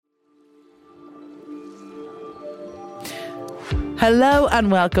Hello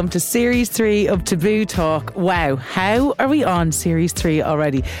and welcome to Series 3 of Taboo Talk. Wow, how are we on Series 3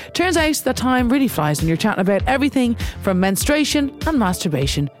 already? Turns out that time really flies when you're chatting about everything from menstruation and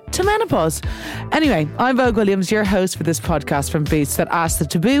masturbation to menopause. Anyway, I'm Vogue Williams, your host for this podcast from Boots that asks the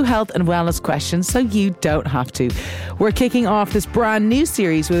taboo health and wellness questions so you don't have to. We're kicking off this brand new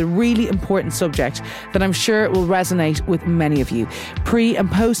series with a really important subject that I'm sure will resonate with many of you: pre- and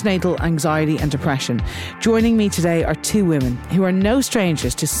postnatal anxiety and depression. Joining me today are two women who are no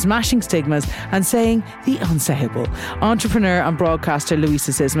strangers to smashing stigmas and saying the unsayable. Entrepreneur and broadcaster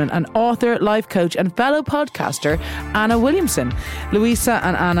Louisa Sisman and author, life coach and fellow podcaster Anna Williamson. Louisa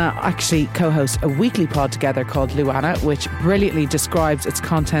and Anna actually co-host a weekly pod together called Luana, which brilliantly describes its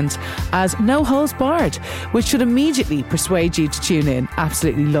content as no holes barred, which should immediately persuade you to tune in.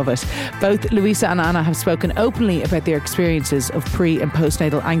 Absolutely love it. Both Louisa and Anna have spoken openly about their experiences of pre- and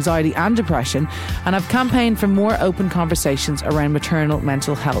postnatal anxiety and depression and have campaigned for more open conversations around maternal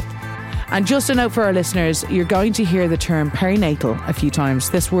mental health. And just a note for our listeners, you're going to hear the term perinatal a few times.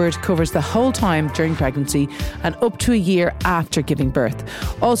 This word covers the whole time during pregnancy and up to a year after giving birth.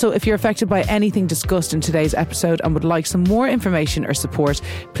 Also, if you're affected by anything discussed in today's episode and would like some more information or support,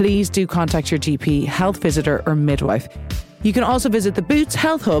 please do contact your GP, health visitor or midwife. You can also visit the Boots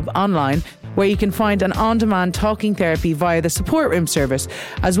Health Hub online, where you can find an on-demand talking therapy via the support room service,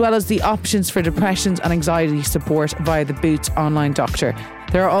 as well as the options for depression and anxiety support via the Boots Online Doctor.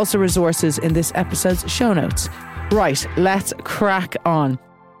 There are also resources in this episode's show notes. Right, let's crack on.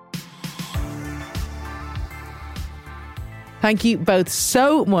 Thank you both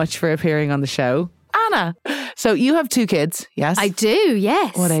so much for appearing on the show. Anna, so you have two kids, yes? I do,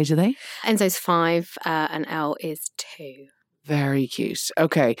 yes. What age are they? Enzo's 5 and Elle is 2. Very cute.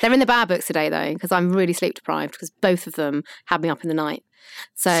 Okay. They're in the bad books today, though, because I'm really sleep deprived because both of them had me up in the night.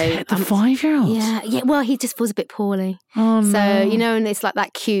 So the 5-year-old? Yeah. Well, he just feels a bit poorly. Oh, no. So, and it's like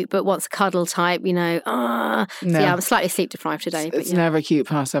that cute but wants a cuddle type, No. So, yeah, I'm slightly sleep deprived today. It's never cute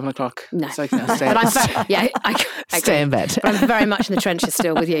past 7 o'clock. No. It's like, no, stay, but I stay in bed. But I'm very much in the trenches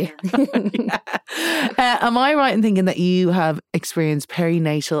still with you. Am I right in thinking that you have experienced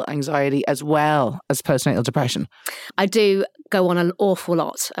perinatal anxiety as well as postnatal depression? I do go on an awful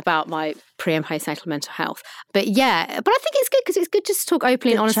lot about my pre and postnatal mental health. But yeah, I think it's good because it's good just to talk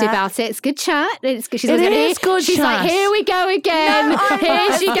openly and honestly about it. It's good chat. It's good. She's like, here we go again. No,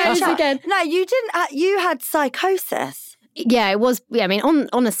 here she goes again. No, you didn't. You had psychosis. Yeah, it was. Yeah, I mean,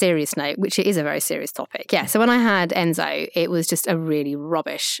 on a serious note, which it is a very serious topic. Yeah, so when I had Enzo, it was just a really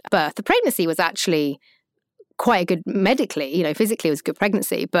rubbish birth. The pregnancy was actually quite a good medically, physically it was a good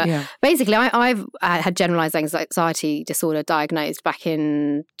pregnancy. But basically I've had generalised anxiety disorder diagnosed back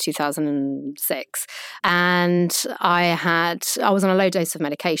in 2006. And I was on a low dose of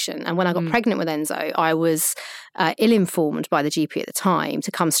medication. And when I got pregnant with Enzo, I was ill-informed by the GP at the time to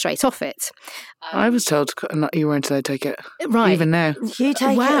come straight off it. I was told you weren't allowed to take it. Right. Even now. You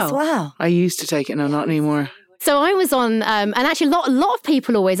take it as well? I used to take it, no, not anymore. So I was on, and actually a lot of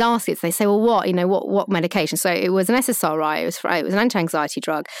people always ask it. So they say, well, what medication? So it was an SSRI, it was an anti-anxiety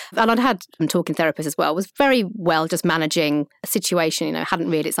drug. And I'd had some talking therapists as well. It was very well just managing a situation,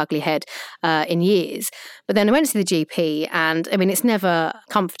 hadn't reared its ugly head in years. But then I went to the GP and, I mean, it's never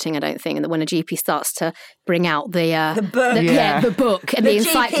comforting, I don't think, that when a GP starts to bring out the book. The book and the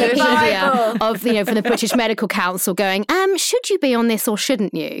encyclopedia of, from the British Medical Council going, should you be on this or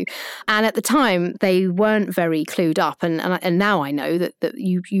shouldn't you? And at the time, they weren't very clued up, and now I know that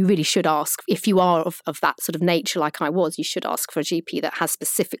you really should ask, if you are of that sort of nature like I was, you should ask for a GP that has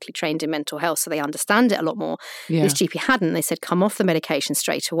specifically trained in mental health so they understand it a lot more. This GP hadn't. They said come off the medication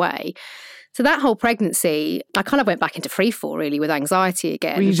straight away. So that whole pregnancy, I kind of went back into freefall really with anxiety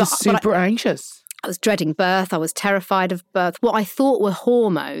again. Were you just super anxious? I was dreading birth. I was terrified of birth. What I thought were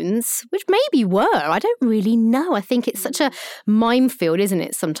hormones, which maybe were, I don't really know. I think it's such a minefield, isn't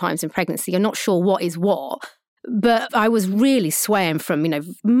it, sometimes in pregnancy? You're not sure what is what. But I was really swaying from,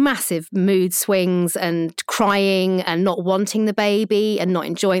 massive mood swings and crying and not wanting the baby and not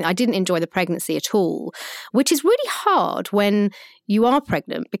enjoying. I didn't enjoy the pregnancy at all, which is really hard when you are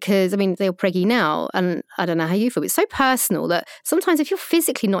pregnant because, they're preggy now and I don't know how you feel. It's so personal that sometimes if you're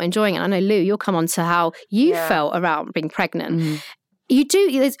physically not enjoying it, I know, Lou, you'll come on to how you felt around being pregnant. You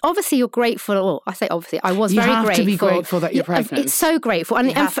do. Obviously, you're grateful. Well, I say obviously. I was very grateful. You have to be grateful that you're pregnant. It's so grateful. And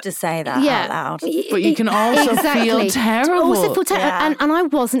you have to say that out loud. But you can also feel terrible. Also feel terrible. And I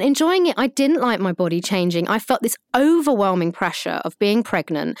wasn't enjoying it. I didn't like my body changing. I felt this overwhelming pressure of being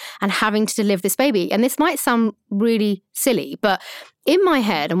pregnant and having to deliver this baby. And this might sound really silly, but in my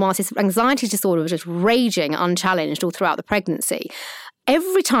head, and whilst this anxiety disorder was just raging unchallenged all throughout the pregnancy,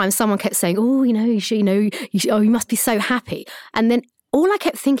 every time someone kept saying, oh, you must be so happy. And then all I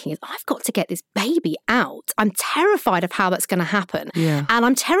kept thinking is, I've got to get this baby out. I'm terrified of how that's going to happen. Yeah. And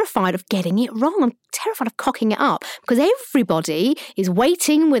I'm terrified of getting it wrong. I'm terrified of cocking it up because everybody is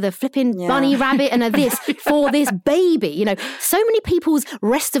waiting with a flipping bunny rabbit and a this for this baby. You know, so many people's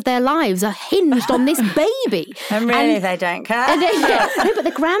rest of their lives are hinged on this baby. And really, they don't care. No, but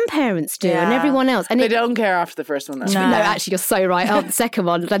the grandparents do and everyone else. And they don't care after the first one, though. No, actually, you're so right. Oh, the second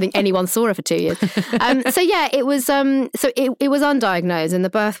one, I don't think anyone saw her for 2 years. It was it was undiagnosed. And the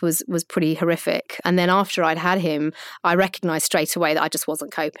birth was pretty horrific. And then after I'd had him, I recognised straight away that I just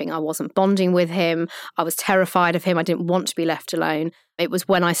wasn't coping. I wasn't bonding with him. I was terrified of him. I didn't want to be left alone. It was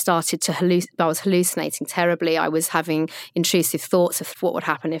when I started to I was hallucinating terribly. I was having intrusive thoughts of what would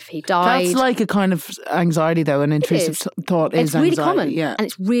happen if he died. That's like a kind of anxiety, though. An intrusive thought is anxiety. It's really common. Yeah. And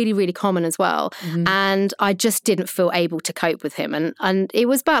it's really, really common as well. Mm-hmm. And I just didn't feel able to cope with him. And it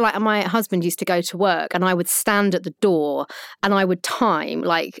was bad. Like my husband used to go to work and I would stand at the door and I would time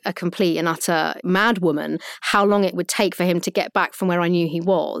like a complete and utter mad woman how long it would take for him to get back from where I knew he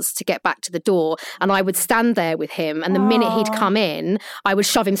was, to get back to the door. And I would stand there with him. And the minute he'd come in, I would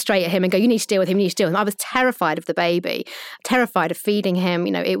shove him straight at him and go, you need to deal with him, you need to deal with him. I was terrified of the baby, terrified of feeding him.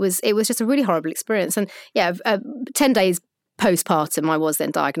 You know, it was just a really horrible experience. And 10 days postpartum, I was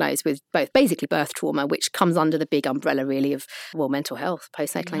then diagnosed with both basically birth trauma, which comes under the big umbrella really of, mental health,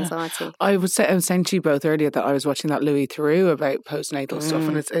 postnatal anxiety. I was saying to you both earlier that I was watching that Louis Theroux about postnatal stuff,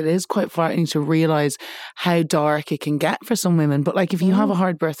 and it is quite frightening to realise how dark it can get for some women. But like if you have a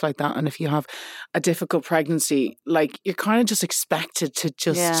hard birth like that and if you have a difficult pregnancy, like you're kind of just expected to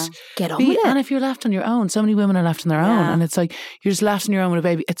just get on with it. And if you're left on your own, so many women are left on their own, and it's like you're just left on your own with a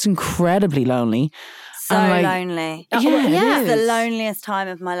baby. It's incredibly lonely. So lonely. Yeah. It's the loneliest time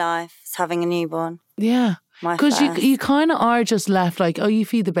of my life, is having a newborn. Yeah. Because you kind of are just left like, oh, you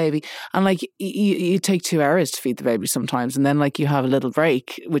feed the baby. And like you take 2 hours to feed the baby sometimes. And then like you have a little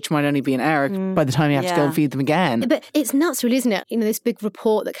break, which might only be an hour by the time you have to go and feed them again. But it's nuts really, isn't it? You know, this big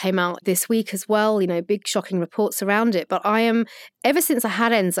report that came out this week as well, you know, big shocking reports around it. But ever since I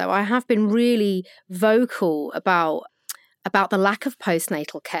had Enzo, I have been really vocal about the lack of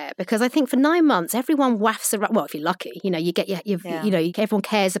postnatal care, because I think for 9 months everyone wafts around. Well, if you're lucky, you know, you get everyone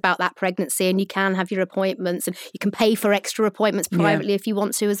cares about that pregnancy, and you can have your appointments, and you can pay for extra appointments privately if you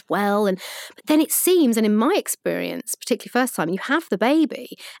want to as well. But then it seems, and in my experience, particularly first time, you have the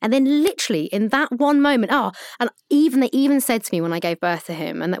baby, and then literally in that one moment, and they even said to me when I gave birth to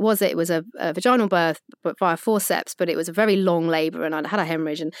him, and it was a vaginal birth but via forceps, but it was a very long labour, and I had a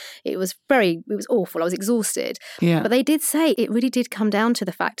hemorrhage, and it was awful. I was exhausted. Yeah. But they did say it really did come down to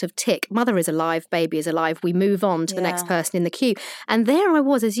the fact of tick. Mother is alive, baby is alive. We move on to the next person in the queue. And there I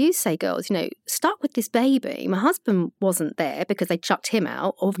was, as you say, girls, you know, stuck with this baby. My husband wasn't there because they chucked him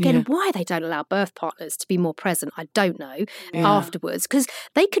out. Or again, why they don't allow birth partners to be more present, I don't know, afterwards. Because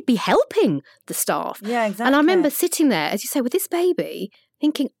they could be helping the staff. Yeah, exactly. And I remember sitting there, as you say, with this baby,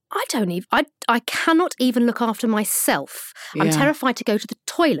 thinking, I cannot even look after myself. I'm terrified to go to the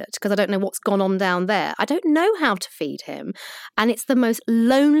toilet because I don't know what's gone on down there. I don't know how to feed him. And it's the most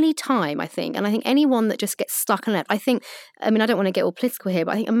lonely time, I think. And I think anyone that just gets stuck and left, I don't want to get all political here,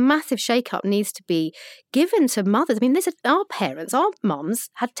 but I think a massive shake-up needs to be given to mothers. I mean, our parents, our mums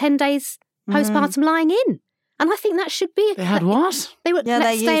had 10 days postpartum lying in. And I think that should be... They had what? They were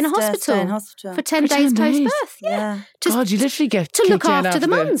let stay in hospital for 10 days post-birth. Yeah. God, you literally get to look after the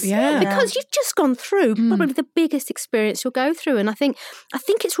mums. Yeah. Because you've just gone through probably the biggest experience you'll go through. And I think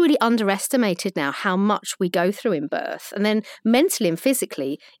it's really underestimated now how much we go through in birth. And then mentally and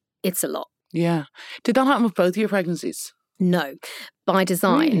physically, it's a lot. Yeah. Did that happen with both of your pregnancies? No. By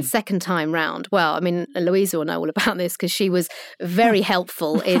design, second time round. Well, I mean, Louisa will know all about this because she was very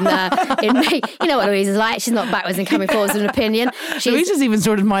helpful in me. You know what Louisa's like. She's not backwards and coming forwards with an opinion. Louisa's even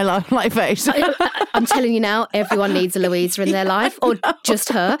sorted my life out. I'm telling you now, everyone needs a Louisa in their life, or just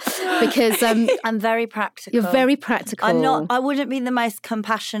her, because I'm very practical. You're very practical. I wouldn't be the most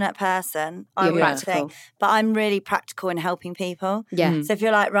compassionate person. I would think, but I'm really practical in helping people. Yeah. So if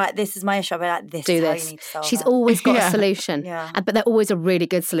you're like, right, this is my issue, I'll be like, this is how you need to solve it. She's always got a solution. Yeah. But they're always a really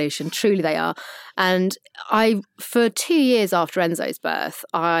good solution. Truly they are. And for 2 years after Enzo's birth,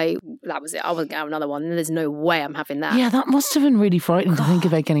 that was it. I wasn't going to have another one. There's no way I'm having that. Yeah, that must have been really frightening to think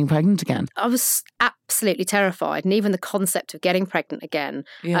about getting pregnant again. I was absolutely terrified. And even the concept of getting pregnant again.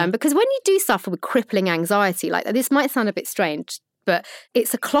 Yeah. Because when you do suffer with crippling anxiety, like this might sound a bit strange, but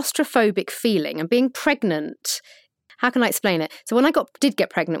it's a claustrophobic feeling. And being pregnant how can I explain it? So when I did get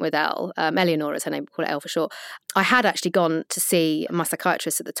pregnant with Elle, Eleanor is her name, call it Elle for short, I had actually gone to see my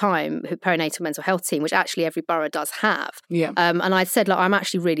psychiatrist at the time, who perinatal mental health team, which actually every borough does have. Yeah. And I'd said, like, I'm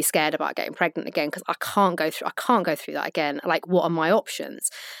actually really scared about getting pregnant again because I can't go through that again. Like, what are my options?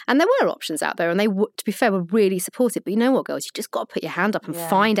 And there were options out there, and they, to be fair, were really supportive. But you know what, girls, you just got to put your hand up and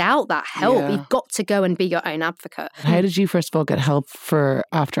find out that help. Yeah. You've got to go and be your own advocate. How did you first of all get help for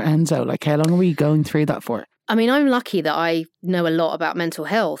after Enzo? Like, how long were you going through that for? I mean, I'm lucky that I know a lot about mental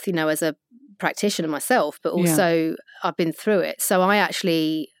health, you know, as a practitioner myself, but also I've been through it. So I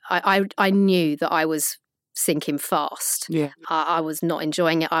actually, I knew that I was sinking fast. Yeah. I was not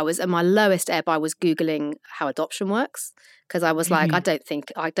enjoying it. I was at my lowest ebb. I was Googling how adoption works because I was like, I don't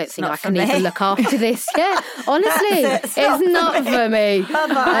think I can even look after this. Yeah, honestly, it's not for me.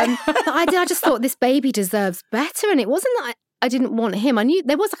 I just thought this baby deserves better. And it wasn't that I didn't want him. I knew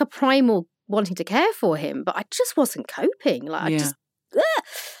there was like a primal wanting to care for him, but I just wasn't coping. Like,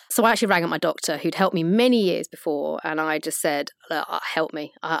 So I actually rang up my doctor, who'd helped me many years before, and I just said, "Look, help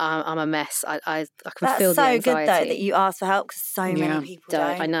me. I'm a mess. I can feel the anxiety." That's so good, though, that you asked for help, because so many people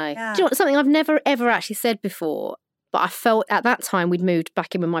don't. I know. Yeah. Do you know what, something I've never, ever actually said before, but I felt at that time we'd moved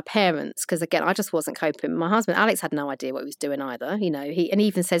back in with my parents, because, again, I just wasn't coping. My husband, Alex, had no idea what he was doing either. You know, he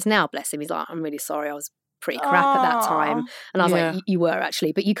even says now, bless him, he's like, "I'm really sorry, I was pretty crap at that time." And I was like, you were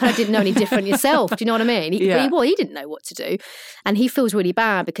actually, but you kind of didn't know any different yourself. Do you know what I mean? He didn't know what to do. And he feels really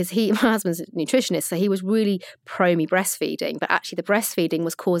bad because my husband's a nutritionist, so he was really pro me breastfeeding, but actually the breastfeeding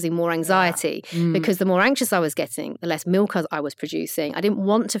was causing more anxiety because the more anxious I was getting, the less milk I was producing. I didn't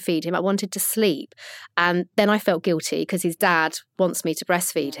want to feed him. I wanted to sleep. And then I felt guilty because his dad wants me to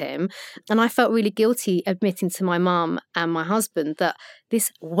breastfeed him. And I felt really guilty admitting to my mum and my husband that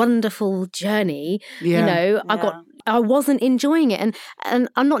this wonderful journey, I wasn't enjoying it. And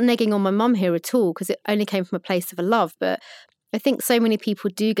I'm not negging on my mum here at all, because it only came from a place of a love. But I think so many people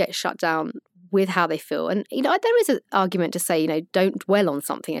do get shut down with how they feel. And, you know, there is an argument to say, you know, don't dwell on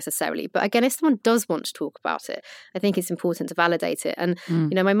something necessarily. But again, if someone does want to talk about it, I think it's important to validate it. And,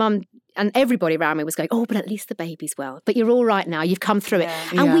 you know, my mum and everybody around me was going, "Oh, but at least the baby's well. But you're all right now. You've come through it."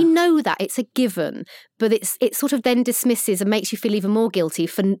 And we know that. It's a given. But it sort of then dismisses and makes you feel even more guilty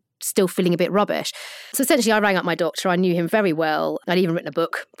for still feeling a bit rubbish. So essentially, I rang up my doctor. I knew him very well. I'd even written a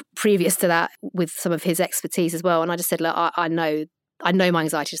book previous to that with some of his expertise as well. And I just said, "Look, I know my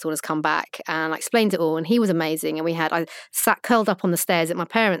anxiety disorder's come back," and I explained it all, and he was amazing. And I sat curled up on the stairs at my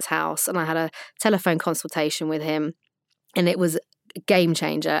parents' house, and I had a telephone consultation with him, and it was a game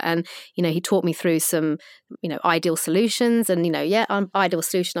changer. And, you know, he taught me through some, you know, ideal solutions. And, you know, ideal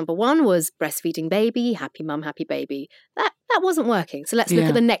solution number one was breastfeeding baby, happy mum, happy baby. That wasn't working. So let's look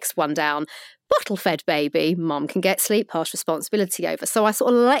at the next one down. Bottle-fed baby, mum can get sleep, pass responsibility over. So I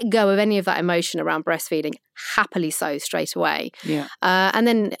sort of let go of any of that emotion around breastfeeding, happily so, straight away. Yeah. And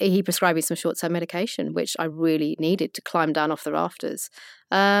then he prescribed me some short-term medication, which I really needed to climb down off the rafters.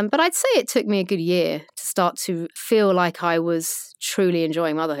 But I'd say it took me a good year to start to feel like I was truly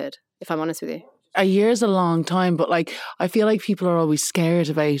enjoying motherhood, if I'm honest with you. A year is a long time, but like I feel like people are always scared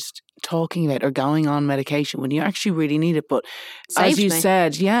about talking about or going on medication when you actually really need it. But as you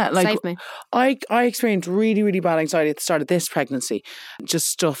said, like Saved me. I experienced really, really bad anxiety at the start of this pregnancy. Just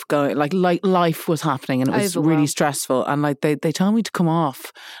stuff going, like life was happening, and it was really stressful. And like they told me to come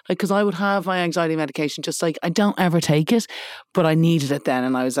off, like, because I would have my anxiety medication, just like I don't ever take it, but I needed it then,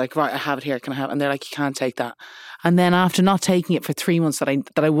 and I was like, right, I have it here, can I have it? And they're like, you can't take that. And then after not taking it for 3 months that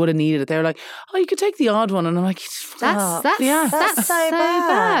I would have needed it, they were like, oh, you could take the odd one. And I'm like, that's so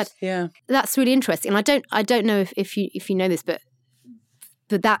bad. Yeah, that's really interesting. And I don't know if you know this, but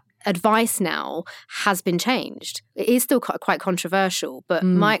that advice now has been changed. It is still quite controversial, but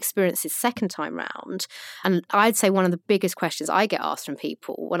my experience is second time round. And I'd say one of the biggest questions I get asked from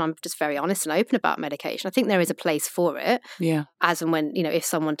people when I'm just very honest and open about medication, I think there is a place for it. Yeah. As and when, you know, if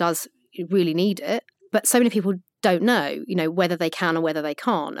someone does really need it. But so many people don't know, you know, whether they can or whether they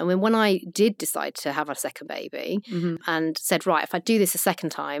can't. And when I did decide to have a second baby and said, right, if I do this a second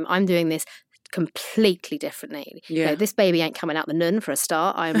time, I'm doing this completely differently. Yeah. You know, this baby ain't coming out the nun for a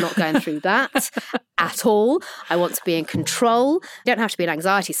start. I am not going through that at all. I want to be in control. You don't have to be an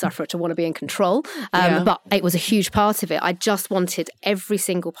anxiety sufferer to want to be in control. But it was a huge part of it. I just wanted every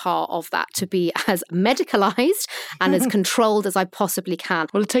single part of that to be as medicalized and as controlled as I possibly can.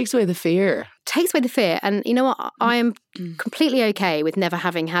 Well, it takes away the fear. Takes away the fear. And you know what? I am completely okay with never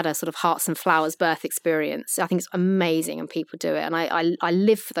having had a sort of hearts and flowers birth experience. I think it's amazing and people do it. And I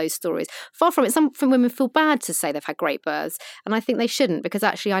live for those stories. Far from it, some women feel bad to say they've had great births. And I think they shouldn't, because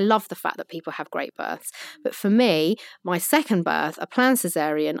actually I love the fact that people have great births. But for me, my second birth, a planned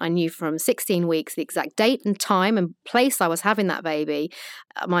cesarean, I knew from 16 weeks the exact date and time and place I was having that baby.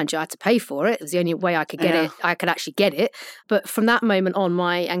 Mind you, I had to pay for it. It was the only way I could get it. I could actually get it. But from that moment on,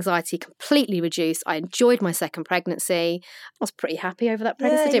 my anxiety completely reduced. I enjoyed my second pregnancy. I was pretty happy over that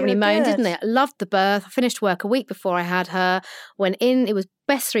pregnancy. I didn't really moan, didn't I? I loved the birth. I finished work a week before I had her. Went in. It was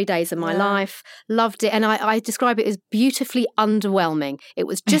best 3 days of my life. Loved it. And I describe it as beautifully underwhelming. It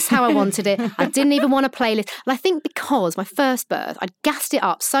was just how I wanted it. I didn't even want a playlist. And I think because my first birth, I'd gassed it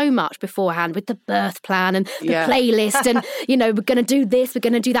up so much beforehand with the birth plan and the playlist and, we're going to do this, we're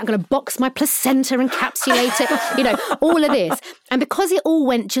going to do that. I'm going to box my placenta, encapsulate it, all of this. And because it all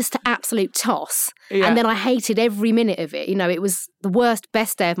went just to absolute toss, and then I hated every minute of it, it was the worst,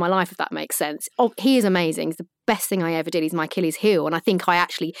 best day of my life, if that makes sense. Oh, he is amazing. He's the best thing I ever did. He's my Achilles heel. And I think I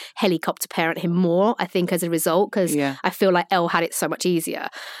actually helicopter parent him more, I think, as a result, because I feel like Elle had it so much easier.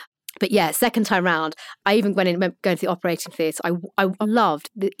 But second time round, I even went in, going to the operating theatre. I loved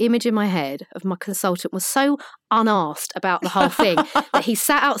the image in my head of my consultant was so unasked about the whole thing that he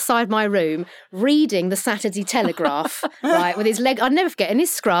sat outside my room reading the Saturday Telegraph, right, with his leg, I'd never forget, in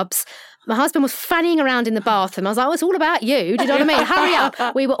his scrubs. My husband was fanning around in the bathroom. I was like, it's all about you. Do you know what I mean? Hurry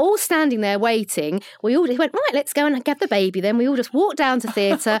up. We were all standing there waiting. He went, right, let's go and get the baby then. We all just walked down to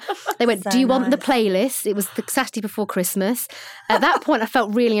theatre. They went, do you want the playlist? It was the Saturday before Christmas. At that point, I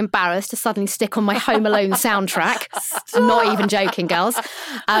felt really embarrassed to suddenly stick on my Home Alone soundtrack. I'm not even joking, girls.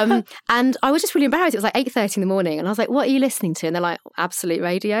 And I was just really embarrassed. It was like 8:30 in the morning. And I was like, what are you listening to? And they're like, Absolute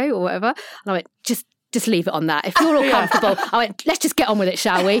Radio or whatever. And I went, just leave it on that. If you're all comfortable, I went, let's just get on with it,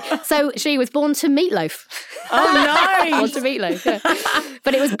 shall we? So she was born to Meatloaf. Oh, nice. Born to Meatloaf, yeah.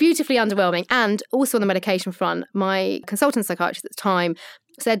 But it was beautifully underwhelming. And also on the medication front, my consultant psychiatrist at the time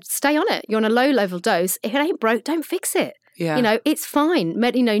said, stay on it. You're on a low-level dose. If it ain't broke, don't fix it. Yeah. It's fine.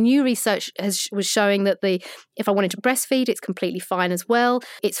 New research was showing that if I wanted to breastfeed, it's completely fine as well.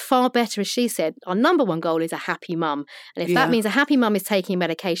 It's far better, as she said. Our number one goal is a happy mum. And if that means a happy mum is taking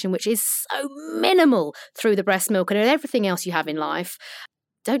medication, which is so minimal through the breast milk and everything else you have in life,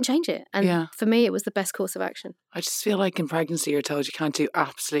 don't change it. And for me, it was the best course of action. I just feel like in pregnancy, you're told you can't do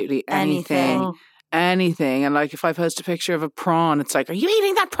absolutely anything. Anything. And like if I post a picture of a prawn, it's like, are you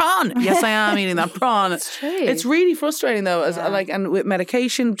eating that prawn? Yes, I am eating that prawn. It's true. It's really frustrating though, and with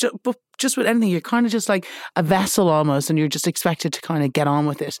medication, but just with anything, you're kind of just like a vessel almost, and you're just expected to kind of get on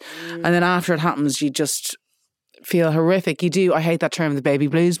with it. And then after it happens, you just feel horrific. You do, I hate that term, the baby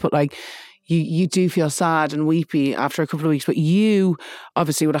blues, but like you do feel sad and weepy after a couple of weeks. But you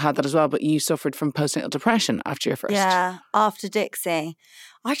obviously would have had that as well, but you suffered from postnatal depression after your first. Yeah, after Dixie.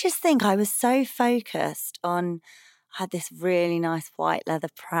 I just think I was so focused on, I had this really nice white leather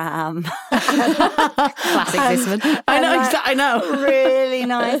pram. Classic Zisman. I know. Really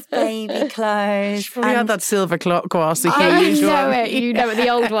nice baby clothes. Probably had that silver cross. You know it, the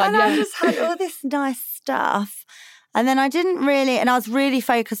old one. And I just had all this nice stuff. And then I didn't really, and I was really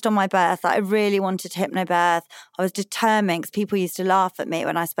focused on my birth. I really wanted to hypnobirth. I was determined, because people used to laugh at me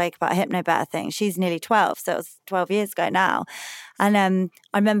when I spoke about hypnobirthing. She's nearly 12, so it was 12 years ago now. And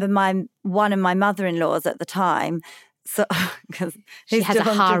I remember one of my mother-in-laws at the time, so because she has a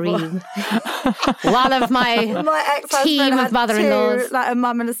harem. One of my team of mother-in-laws, like a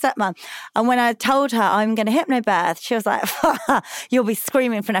mum and a stepmom. And when I told her I'm going to hypnobirth, she was like, "You'll be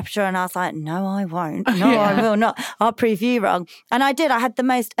screaming for an epidural." And I was like, "No, I won't. No, I will not. I'll prove you wrong." And I did. I had the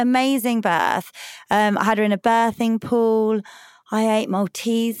most amazing birth. I had her in a birthing pool. I ate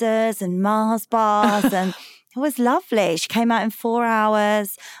Maltesers and Mars bars and. It was lovely. She came out in 4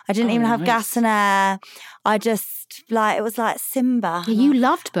 hours. I didn't even have gas and air. I just, it was like Simba. Yeah, you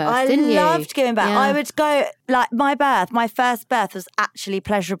loved birth, didn't you? I loved giving birth. Yeah. I would go, my first birth was actually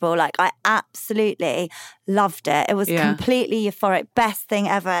pleasurable. I absolutely loved it. It was completely euphoric, best thing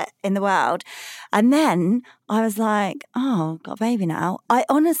ever in the world. And then I was like, oh, got a baby now. I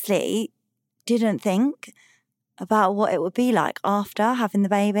honestly didn't think about what it would be like after having the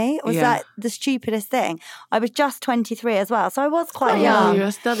baby. It was like the stupidest thing. I was just 23 as well, so I was quite young.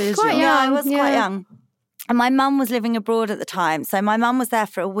 Yes, that is quite young. Yeah, I was quite young. And my mum was living abroad at the time, so my mum was there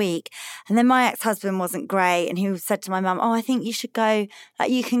for a week. And then my ex-husband wasn't great, and he said to my mum, "Oh, I think you should go.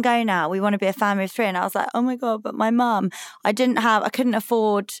 You can go now. We want to be a family of 3." And I was like, "Oh my God!" But my mum, I couldn't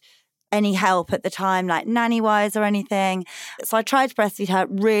afford any help at the time, nanny-wise or anything. So I tried to breastfeed her.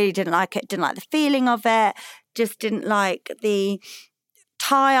 Really didn't like it. Didn't like the feeling of it. Just didn't like the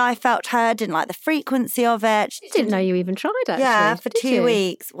high I felt her, didn't like the frequency of it. I didn't know you even tried, actually. Yeah, for Did 2 you?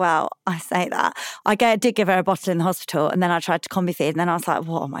 weeks. Well, I say that. Did give her a bottle in the hospital, and then I tried to combi feed, and then I was like,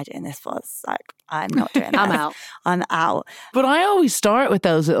 what am I doing this for? It's like, I'm not doing that. I'm out. I'm out. But I always start with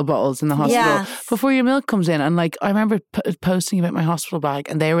those little bottles in the hospital Yes. before your milk comes in. And like, I remember posting about my hospital bag,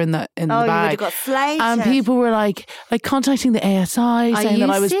 and they were in the You would bag. have got slated. And people were like contacting the ASI saying you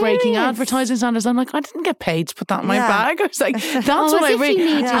that I was breaking serious? advertising standards. I'm like, I didn't get paid to put that in my Yeah. bag. I was like, that's Oh, what as I if bring. you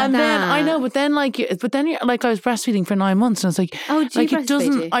needed And then I that. know, but then you're like, I was breastfeeding for 9 months, and I was like, Oh, do you like it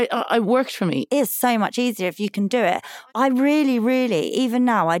doesn't. breastfeed you? I worked for me. It is so much easier if you can do it. I really, really, even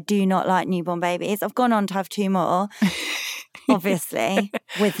now, I do not like newborn babies. I've gone on to have 2 more, obviously,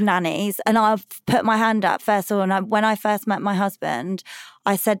 with nannies. And I've put my hand up first of all. And when I first met my husband,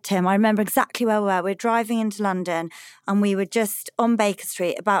 I said to him, I remember exactly where we were. We're driving into London and we were just on Baker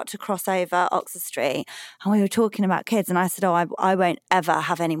Street, about to cross over Oxford Street. And we were talking about kids. And I said, I won't ever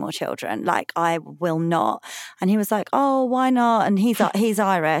have any more children. Like, I will not. And he was like, oh, why not? And he's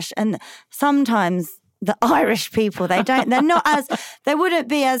Irish. And sometimes the Irish people,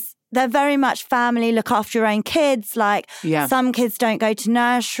 they're very much family, look after your own kids. Like some kids don't go to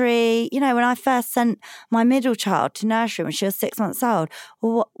nursery. You know, when I first sent my middle child to nursery when she was 6 months old,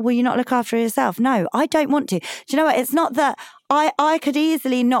 well, will you not look after yourself? No, I don't want to. Do you know what? It's not that I could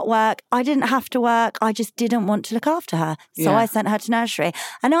easily not work. I didn't have to work. I just didn't want to look after her. So I sent her to nursery.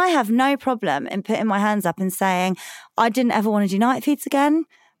 And I have no problem in putting my hands up and saying, I didn't ever want to do night feeds again.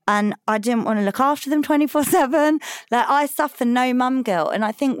 And I didn't want to look after them 24/7. Like, I suffer no mum guilt. And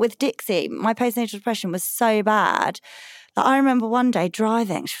I think with Dixie, my postnatal depression was so bad that I remember one day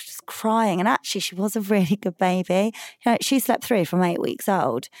driving, she was just crying. And actually, she was a really good baby. You know, she slept through from 8 weeks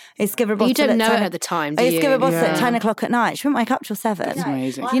old. I used to give her a bottle You don't at know 10 it at the time, do I used to give her a you? bottle at 10 o'clock at night. She wouldn't wake up till 7. That's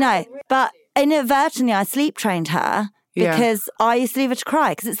amazing. You know, but inadvertently, I sleep trained her. Because I used to leave her to cry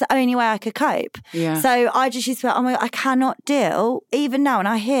because it's the only way I could cope. Yeah. So I just used to be like, oh my God, I cannot deal. Even now when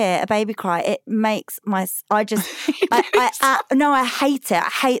I hear a baby cry, it makes my, I hate it. I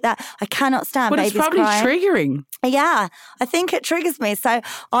hate that. I cannot stand babies crying. But it's probably triggering. Yeah, I think it triggers me. So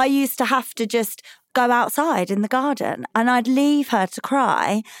I used to have to just go outside in the garden and I'd leave her to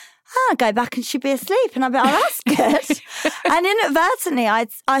cry. I'd go back and she'd be asleep. And I'd be like, oh, that's good. And inadvertently,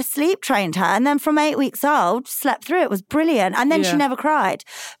 I sleep trained her. And then from 8 weeks old, slept through. It was brilliant. And then she never cried.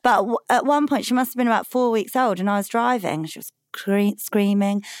 But at one point, she must have been about 4 weeks old and I was driving. She was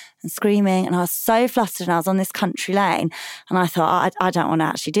screaming and screaming. And I was so flustered and I was on this country lane. And I thought, I don't want to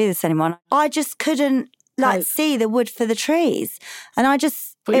actually do this anymore. I just couldn't see the wood for the trees. And I just...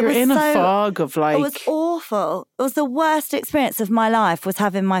 But you're in a fog of like... It was awful. It was the worst experience of my life was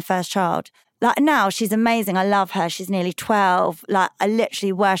having my first child. Like now, she's amazing. I love her. She's nearly 12. Like I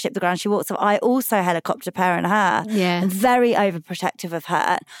literally worship the ground she walks on. I also helicopter parent her. Yeah. And very overprotective of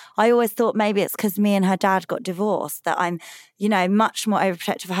her. I always thought maybe it's because me and her dad got divorced that I'm, much more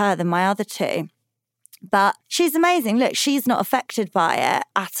overprotective of her than my other two. But she's amazing. Look, she's not affected by it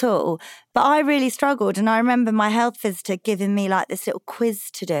at all. But I really struggled. And I remember my health visitor giving me like this little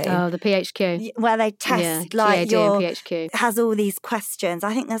quiz to do. Oh, the PHQ. Where they test TAD your... and PHQ. It has all these questions.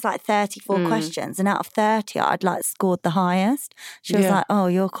 I think there's like 34 questions. And out of 30, I'd like scored the highest. She was like, oh,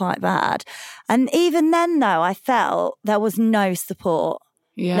 you're quite bad. And even then, though, I felt there was no support.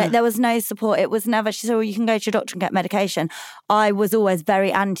 Yeah. Like, there was no support. It was never, she said, well, you can go to your doctor and get medication. I was always very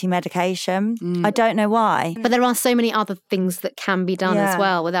anti-medication. I don't know why. But there are so many other things that can be done as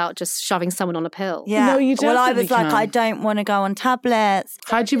well without just shoving someone on a pill. Yeah. No, you well, I was definitely like, can. I don't want to go on tablets.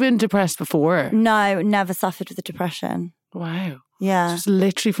 Had you been depressed before? No, never suffered with depression. Wow. Yeah. Just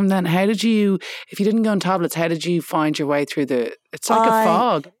literally from then, if you didn't go on tablets, how did you find your way through it's like a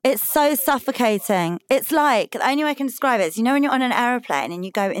fog. It's so suffocating. It's like, the only way I can describe it is, when you're on an airplane and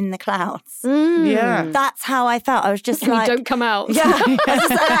you go in the clouds. Yeah. That's how I felt. I was just And like... you don't come out. Yeah. I was just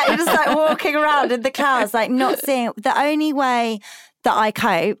like that. You're just like walking around in the clouds, like not seeing... The only way that I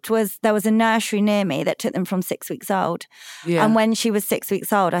coped was there was a nursery near me that took them from 6 weeks old. Yeah. And when she was 6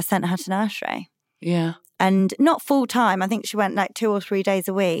 weeks old, I sent her to nursery. Yeah. And not full time. I think she went like 2 or 3 days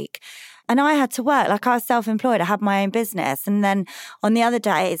a week. And I had to work. Like I was self-employed. I had my own business. And then on the other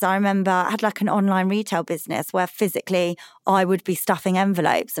days, I remember I had like an online retail business where physically I would be stuffing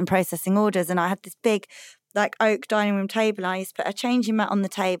envelopes and processing orders. And I had this big like oak dining room table. And I used to put a changing mat on the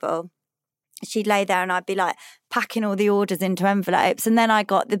table. She'd lay there and I'd be like packing all the orders into envelopes. And then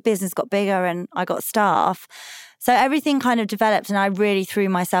the business got bigger and I got staff. So everything kind of developed and I really threw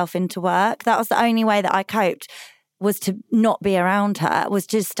myself into work. That was the only way that I coped, was to not be around her, was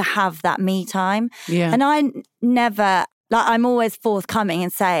just to have that me time. Yeah. And I never like, I'm always forthcoming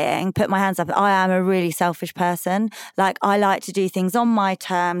and saying, put my hands up, I am a really selfish person. Like, I like to do things on my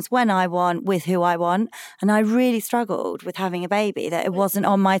terms, when I want, with who I want. And I really struggled with having a baby, that it wasn't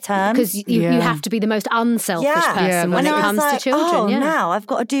on my terms. Because you have to be the most unselfish person when it comes to children. Now I've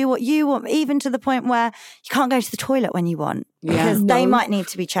got to do what you want, even to the point where you can't go to the toilet when you want. Because they might need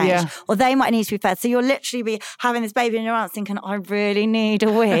to be changed or they might need to be fed. So you'll literally be having this baby in your arms thinking, I really need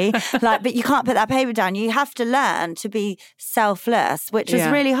a wee. But you can't put that baby down. You have to learn to be selfless, which is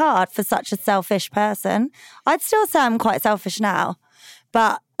really hard for such a selfish person. I'd still say I'm quite selfish now,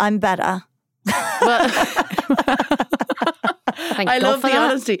 but I'm better. I love the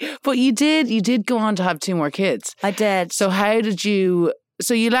honesty. But you did go on to have 2 more kids. I did. So how did you...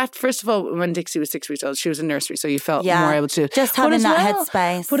 So you left, first of all, when Dixie was 6 weeks old, she was in nursery, so you felt more able to... Just having that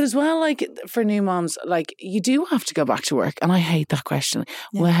headspace. But as well, like, for new moms, like, you do have to go back to work. And I hate that question.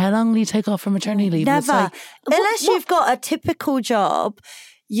 Yeah. Well, how long will you take off from maternity leave? Never. Like, unless you've got a typical job,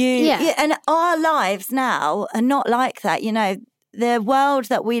 and our lives now are not like that, you know. The world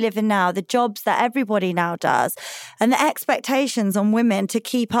that we live in now, the jobs that everybody now does, and the expectations on women to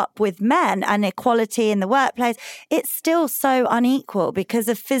keep up with men and equality in the workplace, it's still so unequal because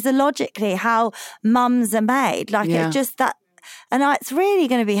of physiologically how mums are made. Like it's just that. And it's really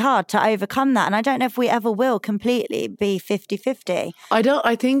going to be hard to overcome that. And I don't know if we ever will completely be 50-50.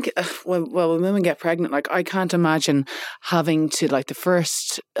 I think, when women get pregnant, like, I can't imagine having to, like, the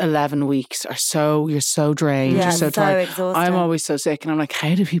first 11 weeks you're so drained, you're so tired. Exhausted. I'm always so sick. And I'm like,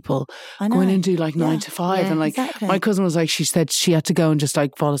 how do people go in and do like 9 to 5? And like, my cousin was like, she said she had to go and just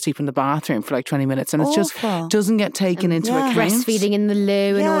like fall asleep in the bathroom for like 20 minutes. And it just doesn't get taken into account. Breastfeeding in the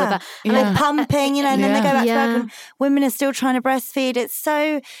loo and all of that. And like pumping, you know, and then they go back to work and women are still trying to breastfeed.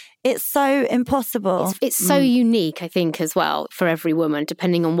 It's so impossible. It's so unique, I think, as well, for every woman,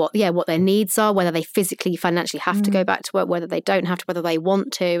 depending on what their needs are, whether they physically, financially have to go back to work, whether they don't have to, whether they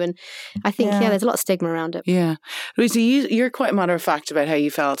want to. And I think, there's a lot of stigma around it. Yeah. Louisa, you're quite matter of fact about how you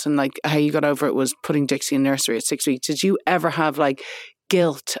felt and like how you got over it was putting Dixie in nursery at 6 weeks. Did you ever have like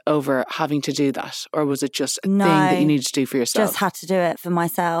guilt over having to do that? Or was it just a thing that you needed to do for yourself? Just had to do it for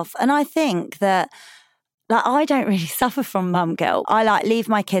myself. And I think that like, I don't really suffer from mum guilt. I like leave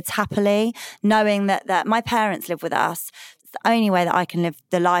my kids happily, knowing that my parents live with us. It's the only way that I can live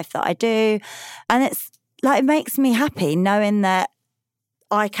the life that I do. And it's like, it makes me happy knowing that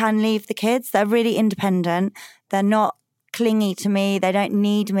I can leave the kids. They're really independent. They're not clingy to me. They don't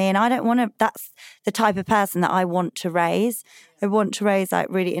need me. And I don't want to, that's the type of person that I want to raise. I want to raise like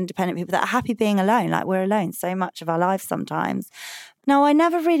really independent people that are happy being alone. Like we're alone so much of our lives sometimes. No, I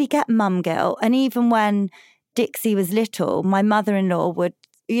never really get mum guilt. And even when Dixie was little, my mother-in-law would,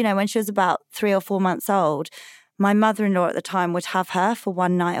 you know, when she was about 3 or 4 months old, my mother-in-law at the time would have her for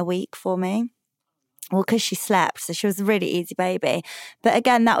one night a week for me. Well, because she slept, so she was a really easy baby. But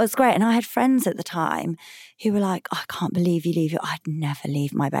again, that was great. And I had friends at the time who were like, I can't believe you leave I'd never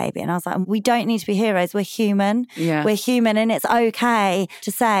leave my baby. And I was like, we don't need to be heroes. We're human. Yeah. We're human. And it's okay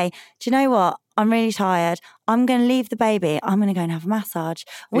to say, do you know what? I'm really tired. I'm going to leave the baby. I'm going to go and have a massage.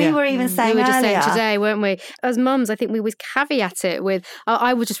 We were even saying we were just earlier. saying today, weren't we? As mums, I think we always caveat it with,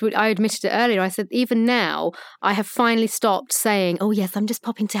 I admitted it earlier. I said, even now, I have finally stopped saying, oh yes, I'm just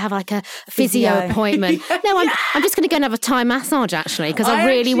popping to have like a physio appointment. No, I'm just going to go and have a Thai massage actually, because I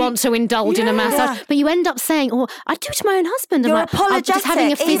really want to indulge in a massage. But you end up saying, oh, I do it to my own husband. You're like, apologetic. I'm just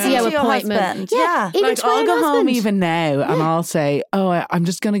having a physio appointment. Even like, to my I'll own go husband. home even now and I'll say, oh, I'm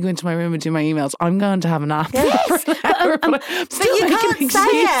just going to go into my room and do my emails. I'm going to have a nap. Yes. But you can't say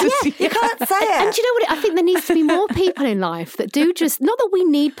it. You can't say it. And do you know what? I think there needs to be more people in life that do just, not that we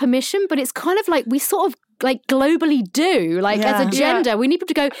need permission, but it's kind of like we sort of like globally do, like as a gender, we need people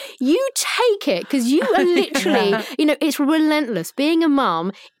to go, you take it, because you are literally, you know, it's relentless. Being a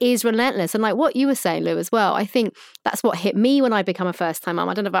mum is relentless. And like what you were saying, Lou, as well, I think that's what hit me when I become a first-time mum.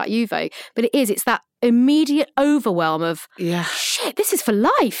 I don't know about you, Vogue, but it's that immediate overwhelm of, shit, this is for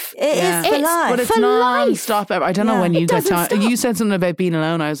life. It is for life. But it's non-stop. I don't know when you get time. You said something about being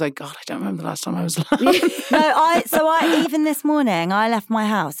alone. I was like, God, I don't remember the last time I was alone. I even this morning, I left my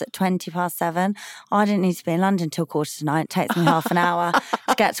house at 7:20. I didn't need to be in London till 9:15. It takes me half an hour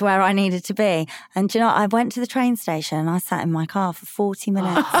to get to where I needed to be. And do you know, I went to the train station and I sat in my car for 40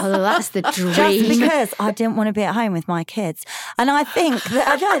 minutes. Oh, that's the dream. Just because I didn't want to be at home with my kids. And I think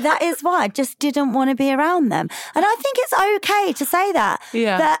that is why I just didn't want to be around them. And I think it's okay to say that.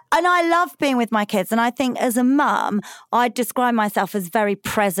 Yeah. And I love being with my kids. And I think as a mum, I describe myself as very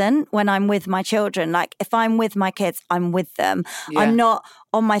present when I'm with my children. Like if I'm with my kids, I'm with them. Yeah. I'm not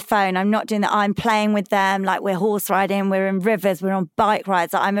on my phone. I'm not doing that. I'm playing with them. Like we're horse riding, we're in rivers, we're on bike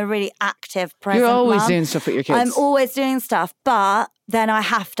rides. I'm a really active, present You're always mum. doing stuff with your kids. I'm always doing stuff, but then I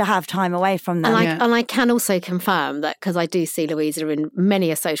have to have time away from them. And I can also confirm that, because I do see Louisa in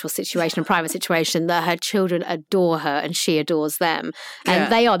many a social situation and private situation, that her children adore her and she adores them.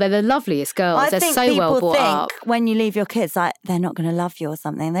 And they're the loveliest girls. I they're think so well brought up. When you leave your kids, like they're not going to love you or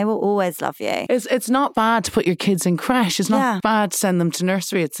something. They will always love you. It's not bad to put your kids in creche. It's not bad to send them to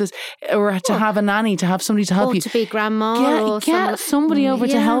nursery. It's just, or to have a nanny, to have somebody to help or you. to be grandma. Or get somebody over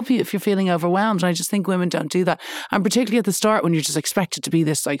to Yeah. help you if you're feeling overwhelmed. And I just think women don't do that. And particularly at the start when you're just expected to be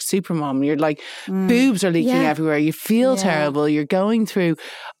this like super mom. You're like, boobs are leaking everywhere. You feel terrible. You're going through...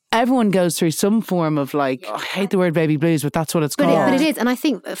 Everyone goes through some form of like, I hate the word baby blues, but that's what it's called. But it is. And I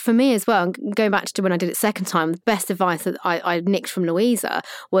think for me as well, going back to when I did it second time, the best advice that I nicked from Louisa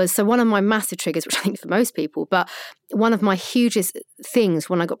was, so one of my massive triggers, which I think for most people, but one of my hugest things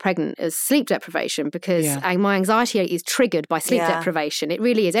when I got pregnant is sleep deprivation, because my anxiety is triggered by sleep deprivation. It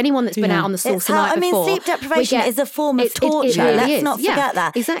really is. Anyone that's been out on the sauce the night before. sleep deprivation is a form of torture. It really Let's is. not forget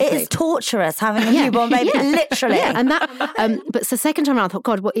that. Exactly. It is torturous having a newborn baby, literally. Yeah, and that. But the second time around, I thought,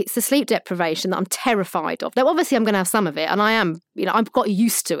 God, well, it's the sleep deprivation that I'm terrified of. Now, obviously, I'm going to have some of it, and I am. I've got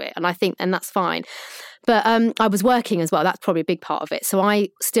used to it, and I think, and that's fine. But I was working as well. That's probably a big part of it. So I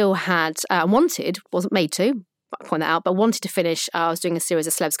still had wasn't made to. Point that out, but wanted to finish. I was doing a series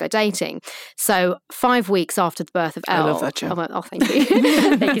of Celebs Go Dating. So 5 weeks after the birth of Elle. I love that show. Oh, thank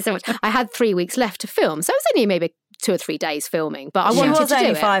you. Thank you so much. I had 3 weeks left to film. So it was only maybe 2 or 3 days filming, but I wanted to do it. She was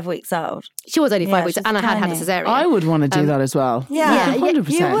only 5 weeks old. She was only 5 weeks, she's and I had tiny. a cesarean. I would want to do that as well. Yeah, 100%. you would.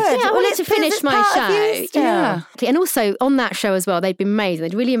 Yeah, I wanted to finish my show. Yeah. And also on that show as well, they'd been amazing.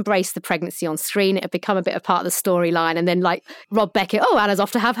 They'd really embraced the pregnancy on screen. It had become a bit of part of the storyline. And then like Rob Beckett, Anna's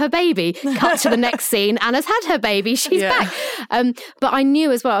off to have her baby. Cut to the next scene. Anna's had her baby. She's back. But I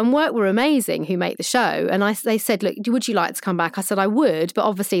knew as well, and Work were amazing who make the show. And they said, look, would you like to come back? I said, I would. But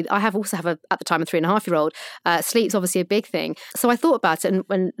obviously I at the time, a 3.5-year-old. Sleep's obviously a big thing. So I thought about it. And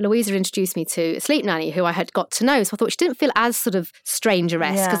when Louisa introduced me to a sleep nanny who I had got to know, so I thought she didn't feel as sort of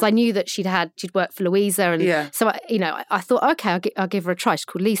stranger-esque, because I knew that she'd worked for Louisa. And so, I thought, okay, I'll give her a try. She's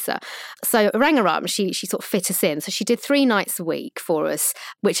called Lisa. So I rang her up and she sort of fit us in. So she did 3 nights a week for us,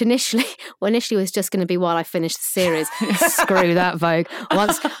 which initially was just going to be while I finished the series. Screw that, Vogue.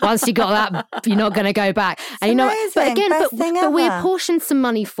 Once you got that, you're not going to go back. And but again, but we apportioned some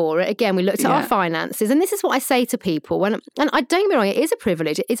money for it. Again, we looked at our finances, and this is what I say to people. And I don't get me wrong, it is a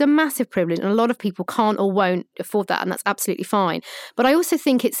privilege. It's a massive privilege, and a lot of people can't or won't afford that, and that's absolutely fine. But I also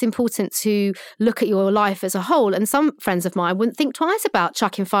think it's important to look at your life as a whole. And some friends of mine wouldn't think twice about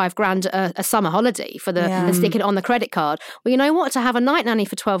chucking $5,000 a summer holiday for and sticking it on the credit card. Well, you know what? To have a night nanny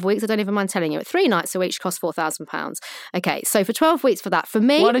for 12 weeks, I don't even mind telling you, at 3 nights a week costs £4,000. Okay, so for 12 weeks for that, for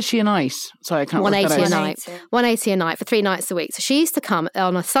me, what is she a night? Sorry, I can't work that out. 180 a night. 180 a night for 3 nights a week. So she used to come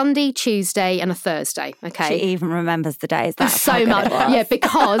on a Sunday, Tuesday, and a Thursday. Okay, she even remembers the days. That's so much,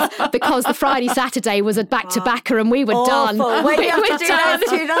 because the Friday, Saturday was a back-to-backer, and we were done. When you have to do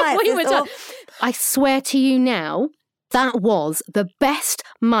those 2 nights, we were done. I swear to you now, that was the best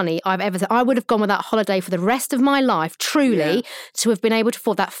money I've ever. I would have gone with that holiday for the rest of my life, truly, to have been able to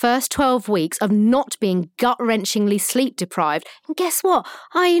afford that first 12 weeks of not being gut-wrenchingly sleep deprived. And guess what?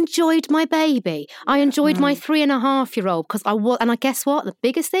 I enjoyed my baby. I enjoyed my 3.5-year-old, because guess what? The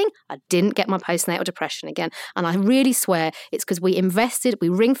biggest thing, I didn't get my postnatal depression again. And I really swear it's because we invested, we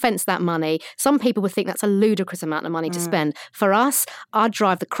ring-fenced that money. Some people would think that's a ludicrous amount of money to spend. For us, I'd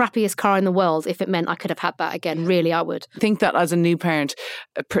drive the crappiest car in the world if it meant I could have had that again. Really, I would. I think that as a new parent,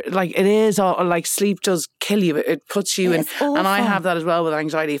 like it is all like sleep does kill you. It puts you in, and I have that as well with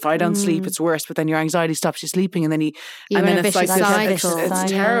anxiety. If I don't sleep, it's worse. But then your anxiety stops you sleeping, and then it's like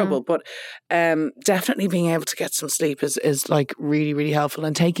it's terrible. But definitely being able to get some sleep is like really, really helpful,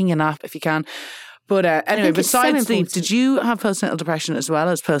 and taking a nap if you can. But anyway, besides sleep, did you have postnatal depression as well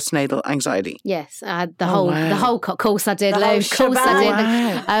as postnatal anxiety? Yes, I had the whole course I did, Lou. Course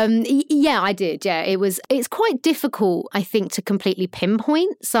I did. Yeah, I did. Yeah, it's quite difficult, I think, to completely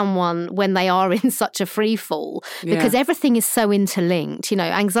pinpoint someone when they are in such a free fall, because everything is so interlinked.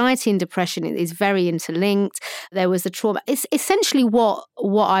 Anxiety and depression is very interlinked. There was the trauma. It's essentially what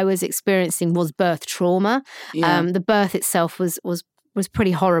I was experiencing was birth trauma. The birth itself was was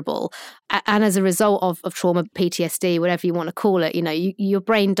pretty horrible. And as a result of trauma, PTSD, whatever you want to call it, your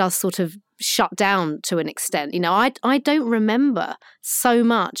brain does sort of shut down to an extent. I don't remember so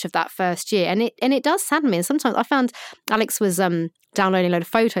much of that first year, and it does sadden me. And sometimes I found Alex was downloading a load of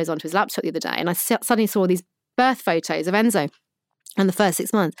photos onto his laptop the other day, and I suddenly saw these birth photos of Enzo in the first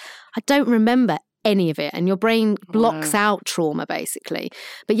 6 months. I don't remember any of it, and your brain blocks out trauma basically.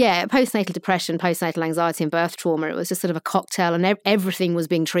 But yeah, postnatal depression, postnatal anxiety and birth trauma, it was just sort of a cocktail, and everything was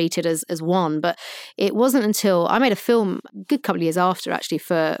being treated as one. But it wasn't until I made a film a good couple of years after, actually,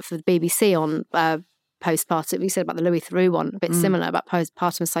 for the BBC on postpartum. We said about the Louis Theroux one, a bit similar, about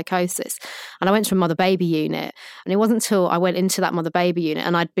postpartum psychosis. And I went to a mother-baby unit, and it wasn't until I went into that mother-baby unit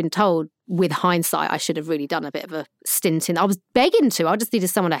and I'd been told, with hindsight, I should have really done a bit of a stint in. I was begging to. I just needed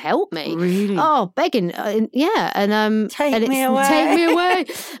someone to help me. Really? Oh, begging, yeah. And take me away. Take me away.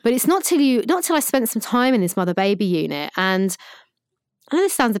 But it's not till I spent some time in this mother-baby unit, and I know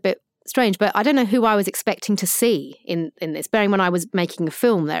this sounds a bit strange, but I don't know who I was expecting to see in this. Bearing in mind I was making a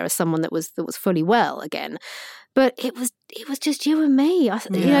film there as someone that was fully well again. But it was just you and me.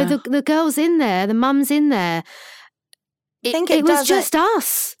 The girls in there, the mums in there. It was just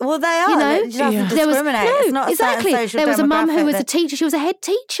us. Well, they are. It doesn't discriminate. It's not exactly. There was a mum who was a teacher. She was a head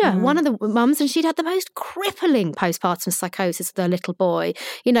teacher, one of the mums, and she'd had the most crippling postpartum psychosis with her little boy.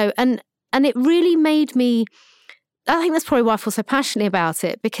 And it really made me. I think that's probably why I feel so passionately about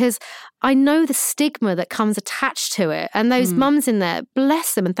it, because I know the stigma that comes attached to it. And those mums in there,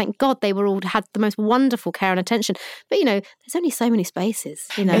 bless them, and thank God they were all had the most wonderful care and attention. But, there's only so many spaces.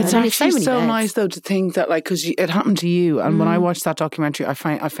 It's actually so nice, though, to think that, because it happened to you. And when I watched that documentary, I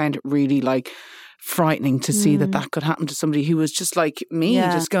found it really, frightening to see that could happen to somebody who was just like me,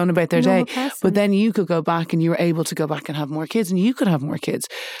 just going about their day. But then you could go back and you were able to go back and have more kids, and you could have more kids.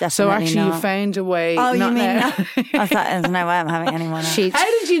 Definitely so actually not. you found a way. Oh, not you mean now. I thought there's no way I'm having any more now.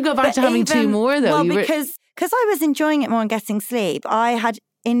 How did you go back to having two more, though? Well, because I was enjoying it more and getting sleep. I had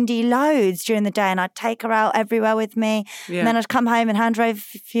Indy loads during the day, and I'd take her out everywhere with me. And then I'd come home and hand her over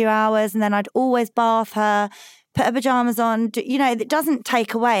for a few hours, and then I'd always bath her, put her pajamas on. It doesn't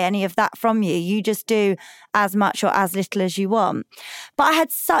take away any of that from you. You just do as much or as little as you want. But I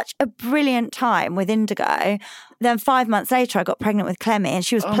had such a brilliant time with Indigo. Then 5 months later, I got pregnant with Clemmy, and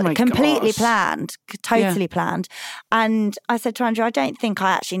she was completely planned, totally planned. And I said to Andrew, I don't think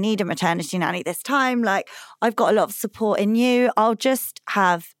I actually need a maternity nanny this time. I've got a lot of support in you. I'll just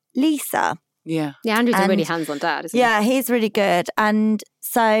have Lisa. Yeah, Andrew's a really hands-on dad, isn't he? Yeah, he's really good. And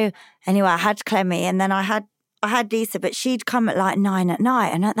so anyway, I had Clemmy, and then I had Lisa, but she'd come at 9 at night.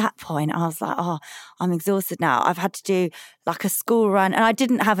 And at that point, I was like, oh, I'm exhausted now. I've had to do a school run, and I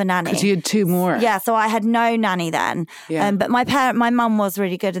didn't have a nanny. Because you had two more. Yeah, so I had no nanny then. Yeah. But my mum was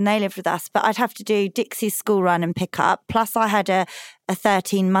really good, and they lived with us. But I'd have to do Dixie's school run and pick up. Plus I had a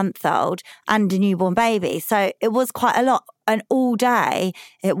 13-month-old and a newborn baby. So it was quite a lot. And all day,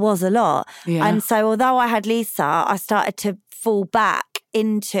 it was a lot. Yeah. And so although I had Lisa, I started to fall back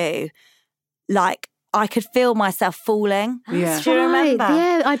into I could feel myself falling. Yeah. Do you remember?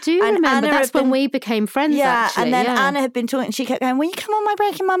 Yeah, I do remember. Anna, that's when we became friends, actually. And then Anna had been talking. She kept going, will you come on my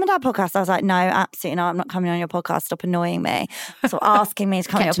Breaking Mum and Dad podcast? I was like, no, absolutely not. I'm not coming on your podcast. Stop annoying me. So asking me to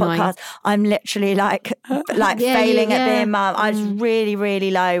come on your podcast. I'm literally failing at being mum. I was really,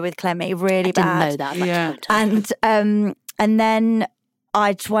 really low with Clemmy, really bad. I didn't know that. And then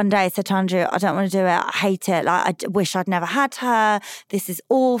one day said to Andrew, I don't want to do it. I hate it. I wish I'd never had her. This is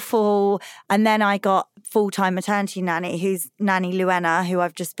awful. And then I got full-time maternity nanny, who's Nanny Luena, who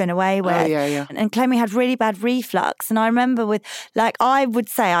I've just been away with. Oh, yeah. And Clemmy had really bad reflux. And I remember I would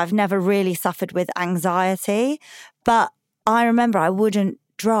say I've never really suffered with anxiety, but I remember I wouldn't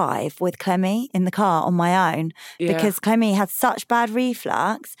drive with Clemmy in the car on my own because Clemmy had such bad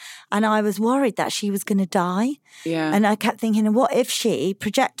reflux, and I was worried that she was going to die. Yeah. And I kept thinking, what if she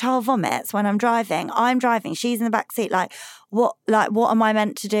projectile vomits when I'm driving? I'm driving, she's in the back seat. What am I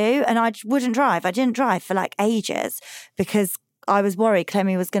meant to do? And I wouldn't drive. I didn't drive for ages because I was worried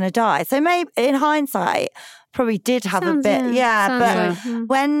Clemmy was going to die. So maybe in hindsight, probably did have a bit.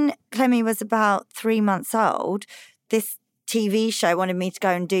 When Clemmy was about 3 months old, this TV show wanted me to go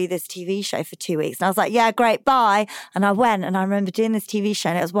and do this TV show for 2 weeks. And I was like, yeah, great, bye. And I went, and I remember doing this TV show,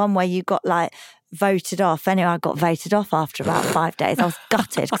 and it was one where you got voted off. Anyway, I got voted off after about 5 days. I was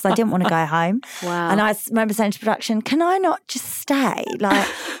gutted because I didn't want to go home. Wow. And I remember saying to production, can I not just stay?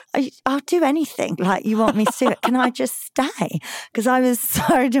 I'll do anything like you want me to do it. Can I just stay? Because I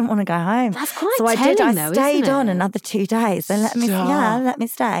didn't want to go home. That's quite so telling, I stayed on another 2 days. They let me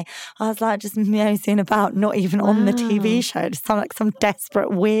stay. I was like just moseying about, not even on the TV show, just sound like some desperate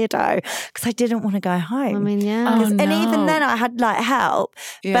weirdo because I didn't want to go home. I mean, yeah. Oh, And even then I had like help.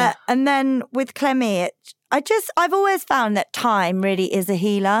 Yeah. And then with Clemmy, I've always found that time really is a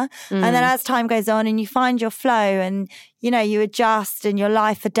healer. And then as time goes on and you find your flow and, you adjust and your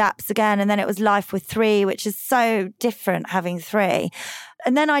life adapts again. And then it was life with 3, which is so different having 3.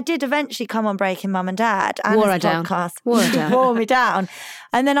 And then I did eventually come on Breaking Mum and Dad and Wore this her down. podcast. Wore me down.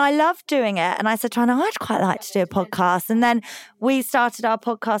 And then I loved doing it. And I said to Anna, I'd quite like to do a podcast. And then we started our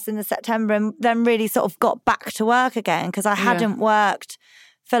podcast in the September and then really sort of got back to work again because I hadn't worked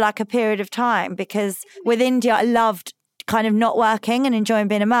for like a period of time, because with India, I loved kind of not working and enjoying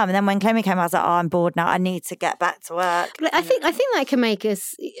being a mum. And then when Clemmy came, I was like, I'm bored now. I need to get back to work. But I think that can make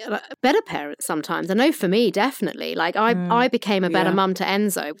us better parents sometimes. I know for me, definitely. Like I became a better mum to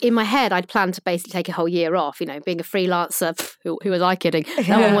Enzo. In my head, I'd planned to basically take a whole year off. Being a freelancer, who was I kidding?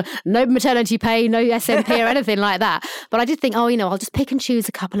 No maternity pay, no SMP or anything like that. But I did think, I'll just pick and choose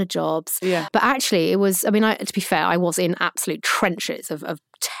a couple of jobs. Yeah. But actually, it was. To be fair, I was in absolute trenches of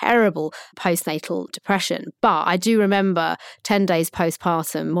terrible postnatal depression. But I do remember 10 days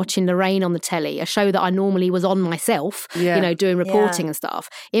postpartum watching Lorraine on the telly, a show that I normally was on myself, doing reporting and stuff,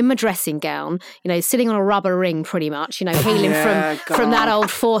 in my dressing gown, sitting on a rubber ring pretty much, healing from that old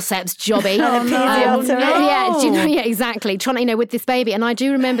forceps jobby. Exactly. Trying to, with this baby. And I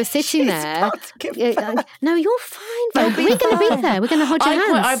do remember sitting there. No, you're fine, babe. We're going to be there. We're going to hold your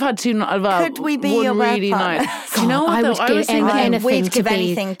hands. I've had 2. Could we be your really partner? nice? Do you know what? I would give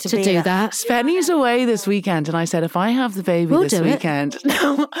anything to do that. Spenny's away this weekend, and I said, if I have the baby this weekend,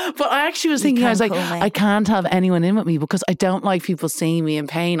 no. But I actually was thinking, I was like, I can't have anyone in with me because I don't like people seeing me in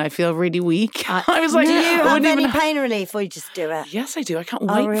pain. I feel really weak. I was like, do you have any pain relief, or you just do it? Yes, I do. I can't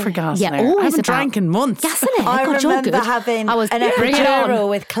wait for gas. Yeah, I haven't drank in months. Gassonair. I remember having an epidural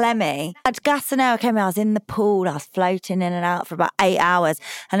with Clemmy. At Gassonair came out, I was in the pool. I was floating in and out for about 8 hours,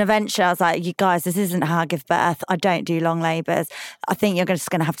 and eventually I was like, you guys, this isn't how I give birth. I don't do long labours. I think you're just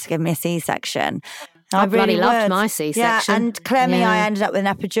going to have to give me a C-section. I really loved my C-section. Yeah, and Clemmy, I ended up with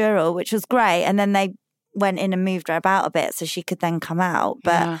an epidural, which was great. And then they went in and moved her about a bit so she could then come out.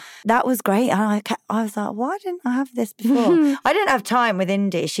 But that was great. And I was like, why didn't I have this before? I didn't have time with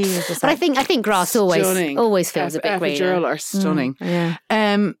Indy. She was just like... But I think grass always feels a bit greener. Epidural are stunning.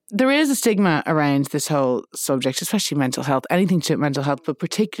 There is a stigma around this whole subject, especially mental health, anything to mental health, but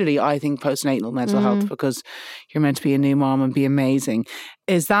particularly I think postnatal mental health, because you're meant to be a new mom and be amazing.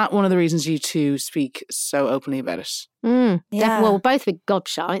 Is that one of the reasons you two speak so openly about it? Well, both with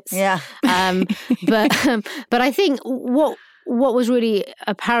gobshites. Yeah. But I think what was really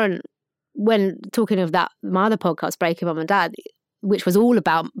apparent when talking of my other podcast, Breaking Mum and Dad, which was all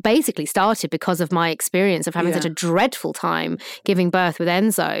about, basically started because of my experience of having such a dreadful time giving birth with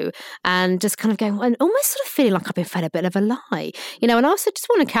Enzo, and just kind of going, and almost sort of feeling like I've been fed a bit of a lie, and I also just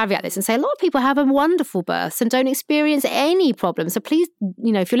want to caveat this and say a lot of people have a wonderful births and don't experience any problems. So please,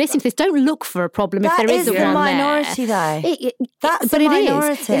 if you're listening to this, don't look for a problem if there isn't one there. That is the minority, though. That's the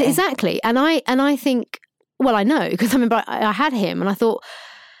minority. Exactly. And I think, well, I know, because I remember I had him and I thought,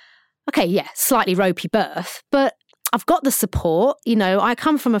 okay, slightly ropey birth, but I've got the support. I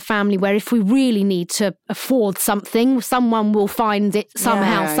come from a family where if we really need to afford something, someone will find it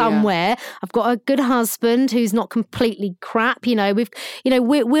somehow, somewhere. I've got a good husband who's not completely crap.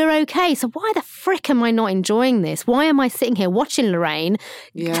 We're okay. So why the frick am I not enjoying this? Why am I sitting here watching Lorraine,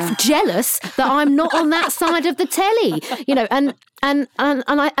 jealous that I'm not on that side of the telly?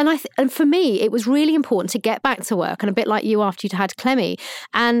 And for me, it was really important to get back to work, and a bit like you after you'd had Clemmy.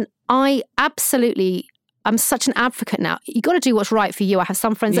 And I'm such an advocate now. You got to do what's right for you. I have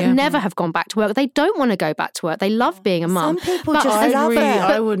some friends that never have gone back to work. They don't want to go back to work. They love being a mum. Some people just love it.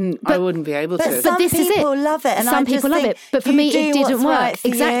 I wouldn't be able to. Some people love it. And some people love it. But for me, it didn't work. Right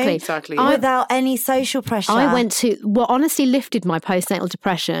exactly. Without any social pressure. I went to what honestly lifted my postnatal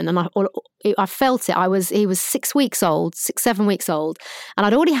depression, and I felt it. He was 7 weeks old, and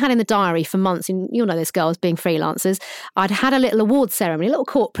I'd already had in the diary for months, and you'll know this, girls, being freelancers, I'd had a little award ceremony, a little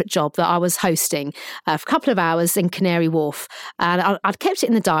corporate job that I was hosting for a couple of hours in Canary Wharf, and I'd kept it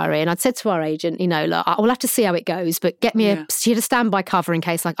in the diary, and I'd said to our agent, look, we'll have to see how it goes, but get me she had a standby cover in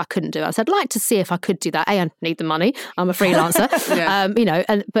case I couldn't do it. I said, I'd like to see if I could do that. I need the money. I'm a freelancer,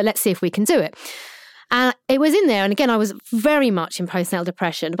 but let's see if we can do it. And it was in there. And again, I was very much in postnatal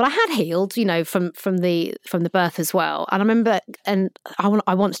depression, but I had healed, you know, from the birth as well. And I remember, and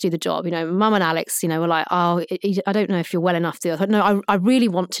I want to do the job. You know, Mum and Alex, you know, were like, oh, I don't know if you're well enough to do it. I thought, no, I really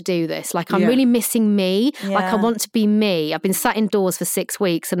want to do this. Like, I'm really missing me. Yeah. Like, I want to be me. I've been sat indoors for 6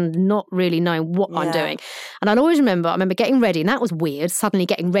 weeks and not really knowing what I'm doing. And I remember getting ready, and that was weird, suddenly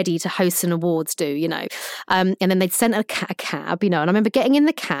getting ready to host an awards do, you know. And then they'd sent a cab, you know, and I remember getting in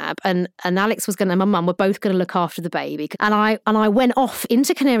the cab, and Alex was and my mum were both going to look after the baby. And I went off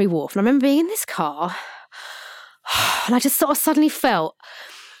into Canary Wharf, and I remember being in this car, and I just sort of suddenly felt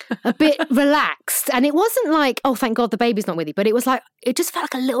a bit relaxed. And it wasn't like, oh, thank God the baby's not with you, but it was like, it just felt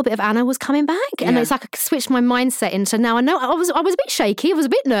like a little bit of Anna was coming back. And it's like I switched my mindset into, now I know I was a bit shaky, I was a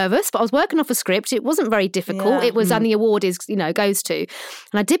bit nervous, but I was working off a script. It wasn't very difficult. It was, and the award is, you know, goes to. And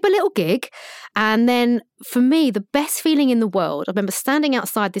I did my little gig. And then for me, the best feeling in the world, I remember standing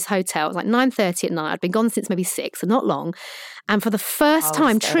outside this hotel. It was like 9:30 at night. I'd been gone since maybe 6, so not long. And for the first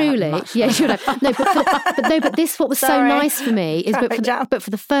time, truly, you should have. No, but this, what was so nice for me is, but for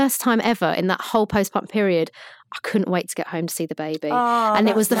the first time ever in that whole postpartum period, I couldn't wait to get home to see the baby. Oh, and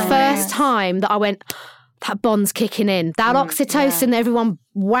it was the first time that I went, that bond's kicking in. That oxytocin that everyone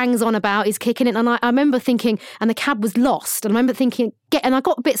wangs on about is kicking in. And I remember thinking, and the cab was lost. And I remember thinking, and I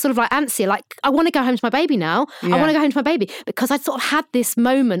got a bit sort of like antsy, like, I want to go home to my baby now. I want to go home to my baby. Because I sort of had this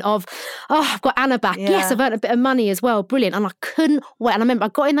moment of, oh, I've got Anna back. Yes, I've earned a bit of money as well. Brilliant. And I couldn't wait. And I remember I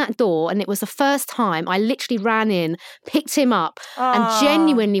got in that door, and it was the first time I literally ran in, picked him up, and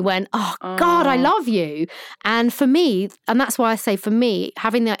genuinely went, oh, God, I love you. And for me, and that's why I say for me,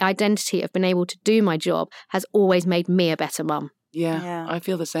 having the identity of being able to do my job has always made me a better mum. Yeah, I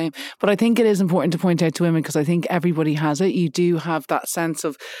feel the same. But I think it is important to point out to women, because I think everybody has it. You do have that sense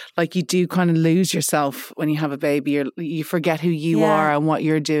of, like, you do kind of lose yourself when you have a baby. You forget who you are and what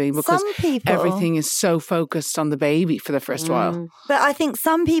you're doing, because everything is so focused on the baby for the first while. But I think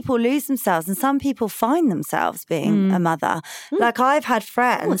some people lose themselves, and some people find themselves being a mother. Like, I've had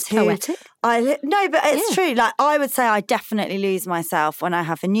friends who... poetic. No, but it's true. Like, I would say I definitely lose myself when I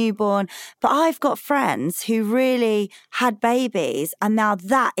have a newborn. But I've got friends who really had babies, and now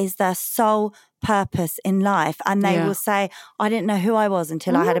that is their sole purpose in life. And they will say, I didn't know who I was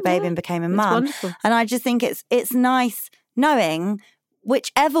until I had a baby and became a mum. And I just think it's nice knowing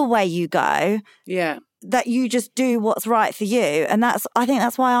whichever way you go. Yeah. That you just do what's right for you. And I think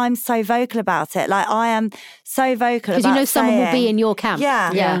that's why I'm so vocal about it. Like, I am so vocal about because you know someone will be in your camp.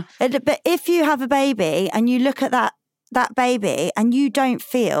 Yeah. But if you have a baby and you look at that baby and you don't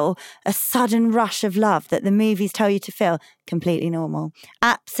feel a sudden rush of love that the movies tell you to feel, completely normal.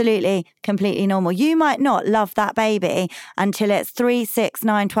 Absolutely, completely normal. You might not love that baby until it's 3, 6,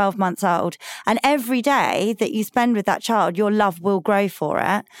 9, 12 months old. And every day that you spend with that child, your love will grow for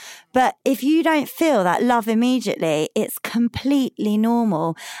it. But if you don't feel that love immediately, it's completely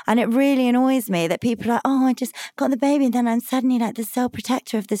normal. And it really annoys me that people are like, oh, I just got the baby and then I'm suddenly like the sole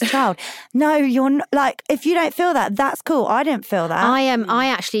protector of this child. No, you're not. Like, if you don't feel that, that's cool. I didn't feel that. I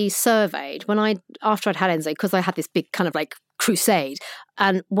actually surveyed after I'd had Enzo, because I had this big kind of like crusade.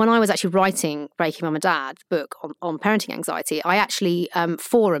 And when I was actually writing Breaking Mum and Dad, the book on parenting anxiety, I actually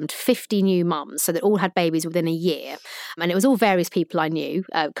forumed 50 new mums, so that all had babies within a year. And it was all various people I knew,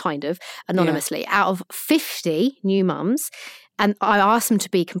 kind of anonymously. Out of 50 new mums, and I asked them to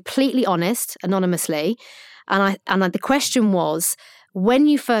be completely honest, anonymously. And the question was, when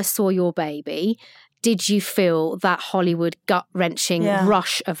you first saw your baby, did you feel that Hollywood gut-wrenching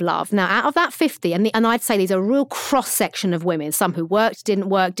rush of love? Now, out of that 50, and I'd say these are a real cross-section of women, some who worked, didn't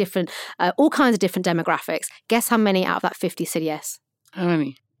work, different, all kinds of different demographics. Guess how many out of that 50 said yes? How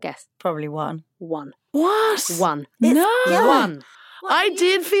many? Guess. Probably one. One. What? One. No. One. I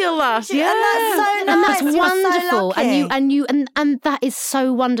did feel that. Yeah. And that's so nice. And that's wonderful. So and that is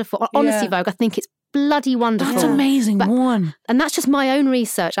so wonderful. Honestly, Vogue, I think it's bloody wonderful. That's amazing. One. And that's just my own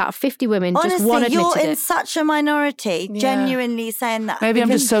research. Out of 50 women, honestly, just one admitted you're in it. such a minority, genuinely saying that. Maybe I'm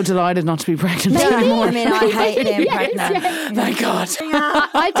just so delighted not to be pregnant anymore. I mean, I hate being pregnant. Thank God.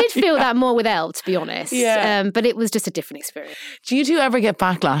 I did feel that more with Elle, to be honest. Yeah. But it was just a different experience. Do you two ever get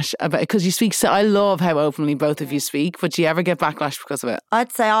backlash about it? Because you speak so, I love how openly both of you speak, but do you ever get backlash because of it?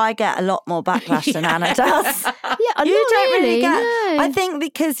 I'd say I get a lot more backlash than Anna does. You don't really get. No. I think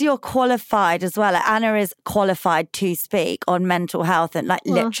because you're qualified as well. Like, Anna is qualified to speak on mental health, and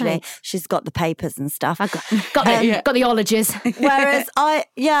literally, thanks. She's got the papers and stuff. I've got the ologies. Whereas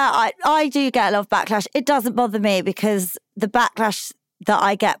I do get a lot of backlash. It doesn't bother me because the backlash that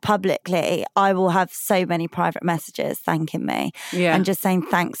I get publicly, I will have so many private messages thanking me and just saying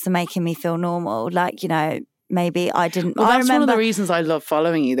thanks for making me feel normal. Like, you know, maybe I didn't. Well, I that's remember, one of the reasons I love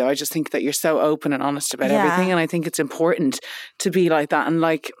following you, though. I just think that you're so open and honest about everything, and I think it's important to be like that. And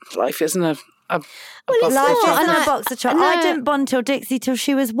like, life isn't a life isn't a box of chocolates. I didn't bond till Dixie till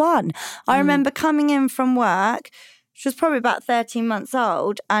she was 1. I remember coming in from work. She was probably about 13 months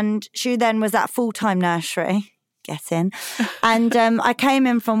old, and she then was at full-time nursery. Get in. And I came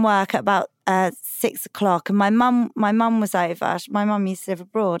in from work at about 6 o'clock, and my mum was over. My mum used to live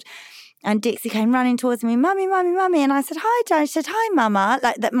abroad. And Dixie came running towards me, "Mummy, mummy, mummy." And I said, "Hi, Dad." She said, "Hi, Mama."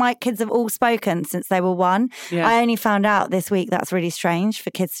 Like that, my kids have all spoken since they were 1. Yeah. I only found out this week that's really strange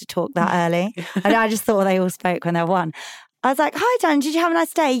for kids to talk that early. And I just thought they all spoke when they were 1. I was like, "Hi, Dan, did you have a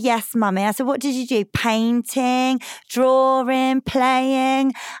nice day?" "Yes, Mummy." I said, "What did you do?" "Painting, drawing,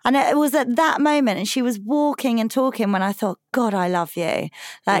 playing." And it was at that moment, and she was walking and talking, when I thought, God, I love you.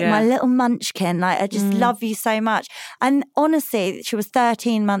 Like my little munchkin, like I just love you so much. And honestly, she was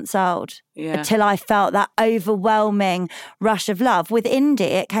 13 months old until I felt that overwhelming rush of love. With Indy,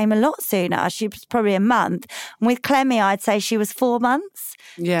 it came a lot sooner. She was probably a month. And with Clemmy, I'd say she was 4 months.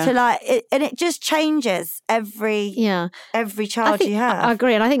 Yeah. So and it just changes every child you have. I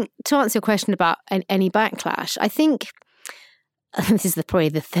agree. And I think to answer your question about any backlash, I think this is probably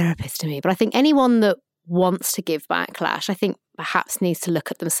the therapist to me, but I think anyone that wants to give backlash, I think perhaps needs to look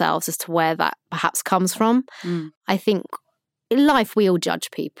at themselves as to where that perhaps comes from. I think in life we all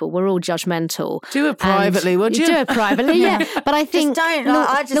judge people. We're all judgmental. Do it privately, would you? Do it privately, yeah. But I think just don't.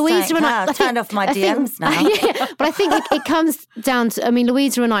 I just Louisa don't care. I turned off my DMs now. But I think it comes down to. I mean,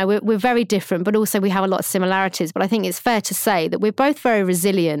 Louisa and I, we're very different, but also we have a lot of similarities. But I think it's fair to say that we're both very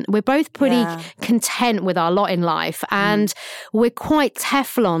resilient. We're both pretty content with our lot in life, and we're quite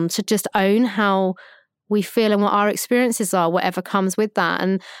Teflon to just own how we feel and what our experiences are, whatever comes with that.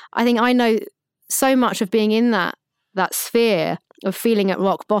 And I think I know so much of being in that sphere of feeling at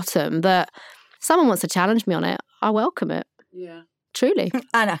rock bottom that if someone wants to challenge me on it, I welcome it. Yeah. Truly.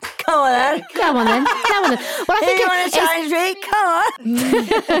 Anna, come on then. Come on then. Well, I think you want to challenge me?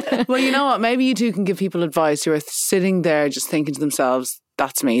 Come on. Well, you know what? Maybe you two can give people advice who are sitting there just thinking to themselves,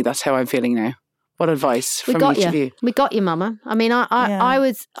 that's me, that's how I'm feeling now. What advice from each of you? We got you, Mama. I mean, I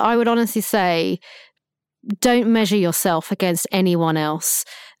would honestly say, don't measure yourself against anyone else.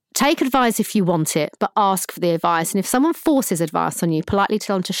 Take advice if you want it, but ask for the advice. And if someone forces advice on you, politely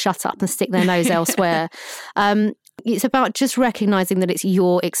tell them to shut up and stick their nose elsewhere. It's about just recognizing that it's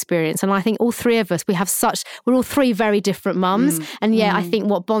your experience. And I think all three of us, we're all three very different mums. And I think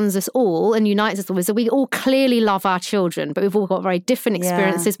what bonds us all and unites us all is that we all clearly love our children, but we've all got very different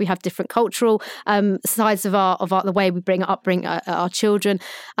experiences. We have different cultural sides of the way we bring our children.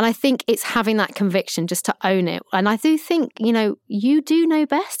 And I think it's having that conviction just to own it. And I do think, you do know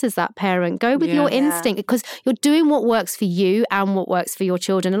best as that parent. Go with your instinct, because you're doing what works for you and what works for your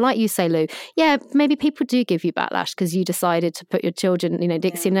children. And like you say, Lou, maybe people do give you backlash because you decided to put your children,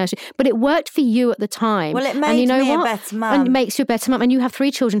 Dixie in nursery. But it worked for you at the time. Well, it made me a better mum. And it makes you a better mum. And you have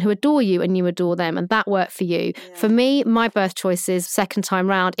 3 children who adore you and you adore them. And that worked for you. Yeah. For me, my birth choices, second time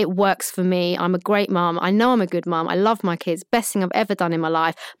round, it works for me. I'm a great mum. I know I'm a good mum. I love my kids. Best thing I've ever done in my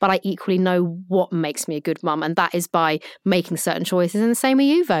life. But I equally know what makes me a good mum. And that is by making certain choices. And the same with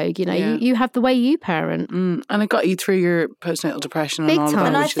you, Vogue. You have the way you parent. And it got you through your postnatal depression Big and all time.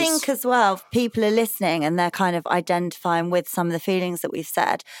 of that. And I think as well, if people are listening and they're kind of identifying with some of the feelings that we've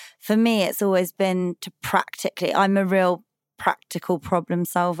said, for me, it's always been to I'm a real practical problem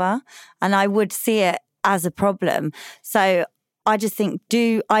solver, and I would see it as a problem. So I just think,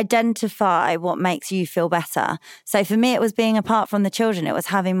 do identify what makes you feel better. So for me, it was being apart from the children. It was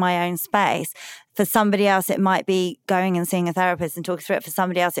having my own space. For somebody else, it might be going and seeing a therapist and talking through it. For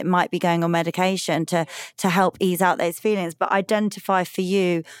somebody else, it might be going on medication to help ease out those feelings. But identify for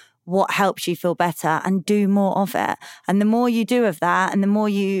you what helps you feel better and do more of it. And the more you do of that and the more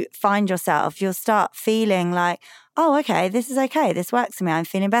you find yourself, you'll start feeling like, oh, okay, this is okay. This works for me. I'm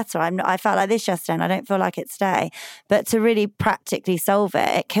feeling better. I felt like this yesterday and I don't feel like it today. But to really practically solve it,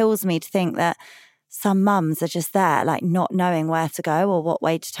 it kills me to think that some mums are just there, like not knowing where to go or what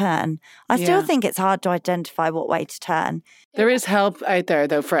way to turn. I still think it's hard to identify what way to turn. There is help out there,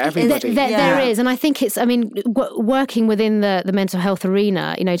 though, for everybody. There is. And I think it's, working within the mental health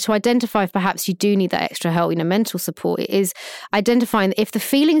arena, to identify if perhaps you do need that extra help, mental support, it is identifying if the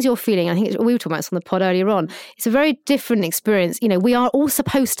feelings you're feeling, I think we were talking about this on the pod earlier on, it's a very different experience. We are all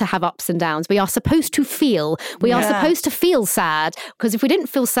supposed to have ups and downs. We are supposed to feel. We are supposed to feel sad, because if we didn't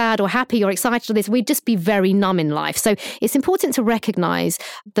feel sad or happy or excited or this, we we'd just be very numb in life. So it's important to recognise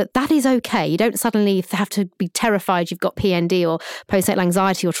that is okay. You don't suddenly have to be terrified you've got PND or postnatal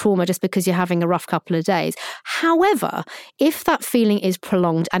anxiety or trauma just because you're having a rough couple of days. However, if that feeling is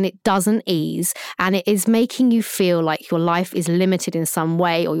prolonged and it doesn't ease and it is making you feel like your life is limited in some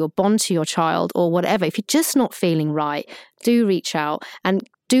way or your bond to your child or whatever, if you're just not feeling right, do reach out and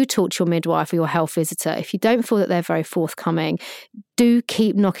do talk to your midwife or your health visitor. If you don't feel that they're very forthcoming, do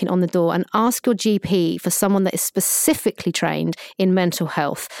keep knocking on the door and ask your GP for someone that is specifically trained in mental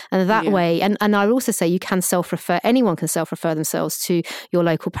health. And that way, and I would also say you can self-refer, anyone can self-refer themselves to your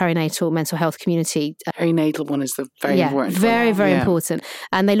local perinatal mental health community. Perinatal one is the very important. Very important.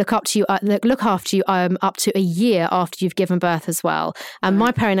 And they look after you up to a year after you've given birth as well. And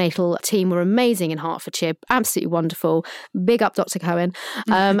my perinatal team were amazing in Hertfordshire, absolutely wonderful. Big up Dr. Cohen.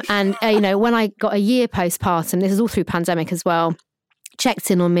 And when I got a year postpartum, this is all through pandemic as well,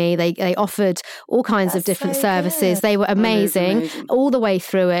 checked in on me. They offered all kinds of different services. Good. They were amazing all the way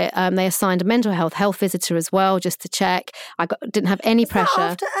through it. They assigned a mental health visitor as well, just to check. Didn't have any pressure.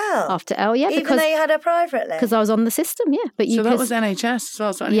 After L? After L, yeah. Even though you had her privately? Because I was on the system, yeah. But that was NHS as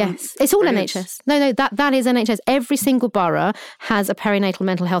well? So yes. It's all NHS. No, that is NHS. Every single borough has a perinatal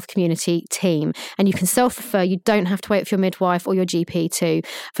mental health community team, and you can self-refer. You don't have to wait for your midwife or your GP to.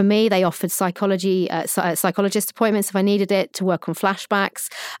 For me, they offered psychologist appointments if I needed it, to work on flashbacks,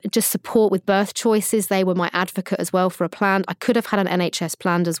 just support with birth choices. They were my advocate as well for a plan. I could have had an NHS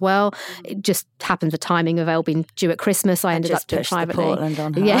planned as well. It just happened the timing of Elle being due at Christmas. I ended up doing privately. Portland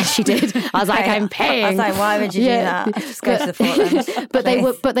on her. Yeah, she did. I was like, I'm paying. I was like, why would you do that? Just go to the Portland.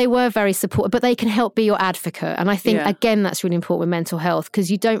 But they were very supportive. But they can help be your advocate. And I think again that's really important with mental health,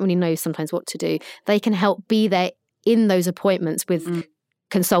 because you don't really know sometimes what to do. They can help be there in those appointments with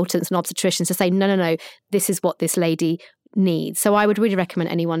consultants and obstetricians to say, no, this is what this lady needs. So I would really recommend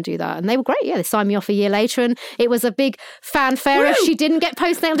anyone do that. And they were great. Yeah, they signed me off a year later, and it was a big fanfare. If she didn't get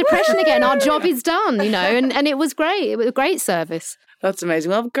postnatal depression again, our job is done, and it was great. It was a great service. That's amazing.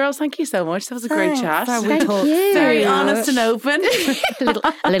 Well, girls, thank you so much. That was a great chat. Thank you. Very honest and open.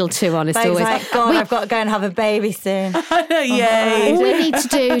 a little too honest Babe's always. Like, God, I've got to go and have a baby soon. Yay. All we need to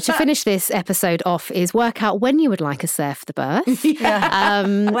do to finish this episode off is work out when you would like us there for the birth.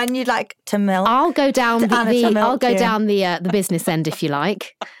 When you'd like to milk. I'll go down the business end if you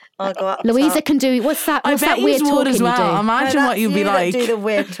like. I'll go up Louisa top. can do what's that weird would as talking well. you do? Imagine what you'd be like. Do the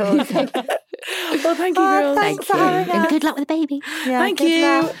weird talking. Well, thank you, girls. Thanks for having us. And good luck with the baby. Yeah, thank good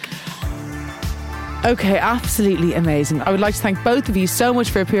you. luck. Okay, absolutely amazing. I would like to thank both of you so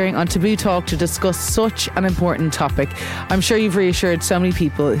much for appearing on Taboo Talk to discuss such an important topic. I'm sure you've reassured so many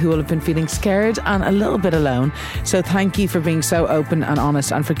people who will have been feeling scared and a little bit alone. So thank you for being so open and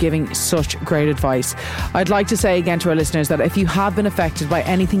honest and for giving such great advice. I'd like to say again to our listeners that if you have been affected by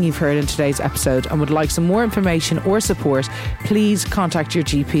anything you've heard in today's episode and would like some more information or support, please contact your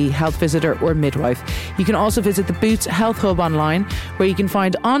GP, health visitor or midwife. You can also visit the Boots Health Hub online, where you can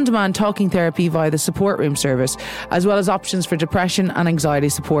find on-demand talking therapy via the support room service, as well as options for depression and anxiety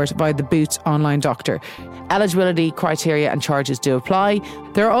support via the Boots online doctor. Eligibility criteria and charges do apply.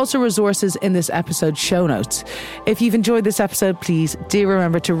 There are also resources in this episode's show notes. If you've enjoyed this episode, please do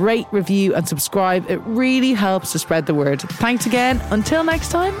remember to rate, review and subscribe. It really helps to spread the word. Thanks again. Until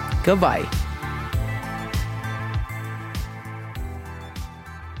next time, goodbye.